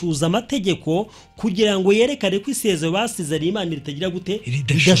irihishuza amategeko kugira ngo yerekane ko isezerano basezeraniye Imana ritagira gute,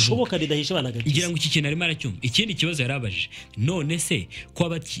 ridashoboka, ridahisha abana. Igira ngo iki kintu arimo aracyumva. Ikindi kibazo yarabajije, none se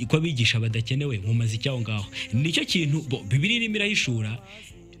ko abigisha badakenewe mu mazi cyaho ngaho? Nicyo kintu Bibiliya irimo irahishura,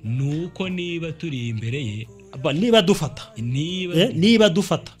 nuko niba turi imbere ye, niba dufata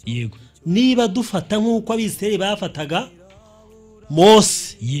yego, niba dufata nk'uko Abisirayeli bafataga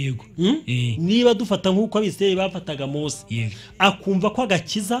Mose, yego, niba dufata nk'uko Abisirayeli bafataga Mose, yego, akumva ko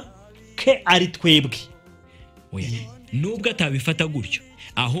agakiza ke ari twebwe. Oya, nubwo atabifata gutyo,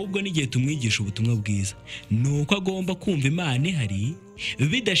 ahubwo n'igihe tumwigisha ubutumwa bwiza nuko agomba kumva Imana ihari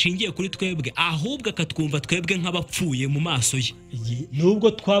bidashingiye kuri twebwe, ahubwo akatwumva twebwe nk'abapfuye mu maso ye. Nubwo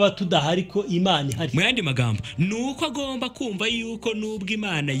twaba tudahari ko Imana ihari. Mu yandi magambo, nuko agomba kumva yuko nubwo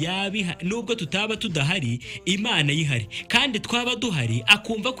Imana yabiha, nubwo tutaba tudahari Imana yihari, kandi twaba duhari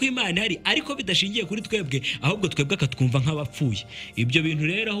akumva ko Imana ihari, ariko bidashingiye kuri twebwe, ahubwo twebwe akatwumva nk'abapfuye. Ibyo bintu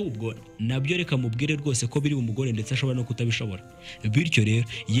rero ahubwo nabyo reka mubwire rwose ko biri umugore ndetse ashobora no kutabishobora. Bityo rero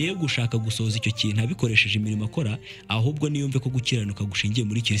ye gushaka gusoza icyo kintu abikoresheje imirimo akora, ahubwo niyumve ko gukiranuka gushingiye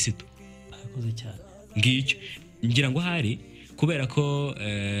muri Kristo. Akoze cyane. Ngicyo ngira ngo hari kubera ko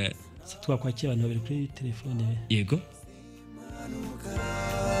twakwakira abantu babiri kuri telefone. Yego.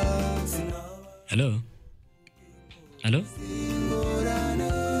 Hello. Hello.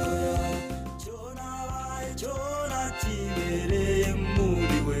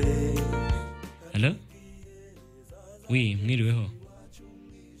 Hello. Oui, mwiriweho.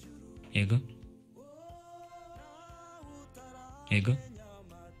 Yego. Yego.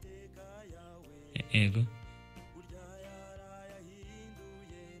 Yego.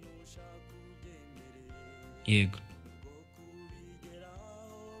 Yego.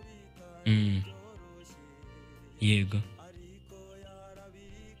 Yego.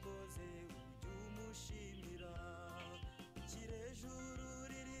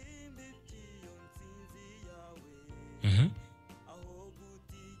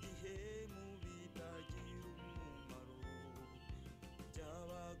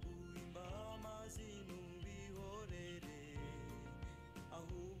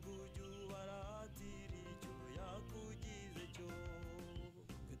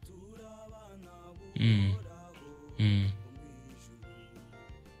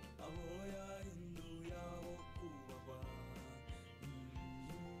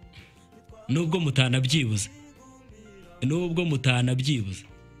 Nubwo mutanabyibuza,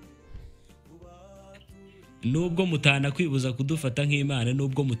 nubwo mutanakwibuza kudufata nk'Imana,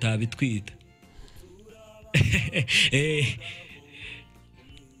 nubwo mutabitwita.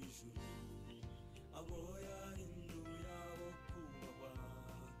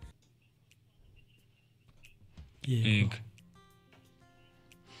 Yego.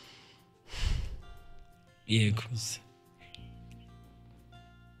 Yego.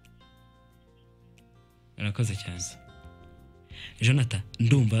 Urakoze cyane. Jonathan,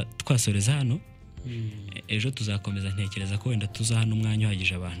 ndumva twasoreza hano. Ejo tuzakomeza, ntekereza ko wenda tuza hano umwanya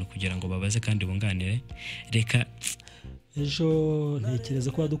uhagije abantu kugira ngo babaze kandi bunganire. Reka ejo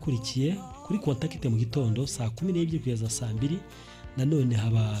ntekereza ko badukurikiye kuri kontakite mu gitondo saa 12 kugeza saa 2. Nanone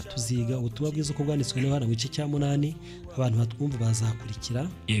haba tuziga ubutumwa bwiza uko bwanditswe n'Yohana mu gice cya 8. Abantu batwumva bazakurikira.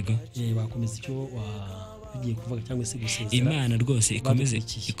 Yego. Bakomeza icyo bigiye kuvuga cyangwa se gusezera. Imana rwose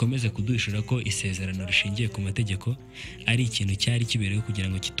ikomeze kuduhishura ko isezerano rishingiye ku mategeko ari ikintu cyari kibereyeho kugira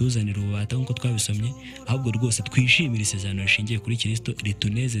ngo kituzanire ububata nk'uko twabisomye, ahubwo rwose twishimire isezerano rishingiye kuri Kristo,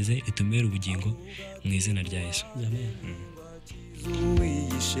 ritunezeze, ritumere ubugingo mu izina rya Yesu. Amen.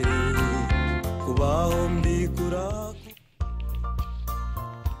 Kubaho mbikura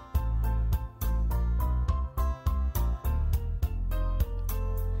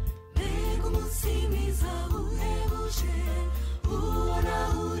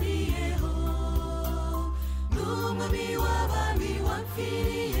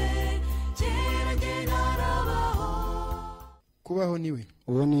Kubaho niwe.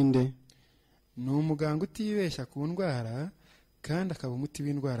 Uwo ninde? Ni umuganga utibeshya ku ndwara kandi akaba umuti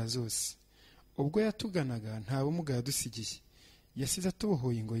w'indwara zose. Ubwo yatuganaga nta bumuga yadusigiye, yasize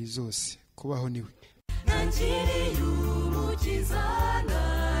atubohoye ingoyi zose. Kubaho niwe.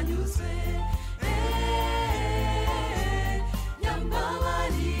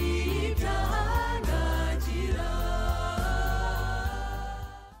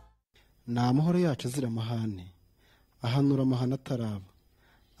 Ni amahoro yacu azira amahane, ahanura amahane ataraba,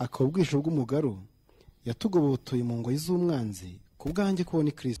 akaba ubwisho bw'umugaru, yatugobotoye mu ngoyi z'umwanzi, ku bwanjye kubona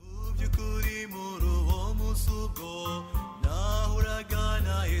ni Kristo. by'ukuri muri uwo munsi ubwo nahuraga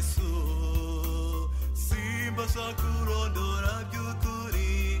na Yesu, simbasha kurondora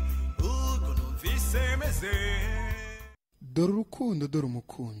by'ukuri uko numvise meze. Dore urukundo, dore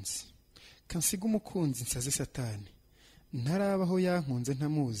umukunzi. Kansiga umukunzi nsaze Satani. Ntarabaho yankunze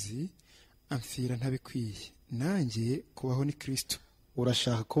ntamuzi, amfira ntabikwiye. Nanjye kubaho ni Kristo.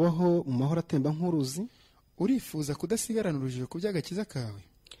 Urashaka kubaho mu mahoro atemba nk'uruzi? Urifuza kudasigarana urujijo ku by'agakiza kawe?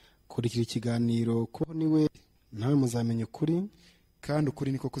 Kurikira ikiganiro Kubaho niwe, nawe muzamenya ukuri, kandi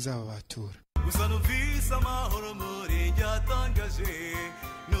ukuri niko kuzababatura. Gusa numvise amahoro muri njye atangaje,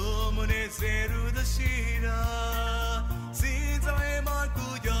 n'umunezero udashira.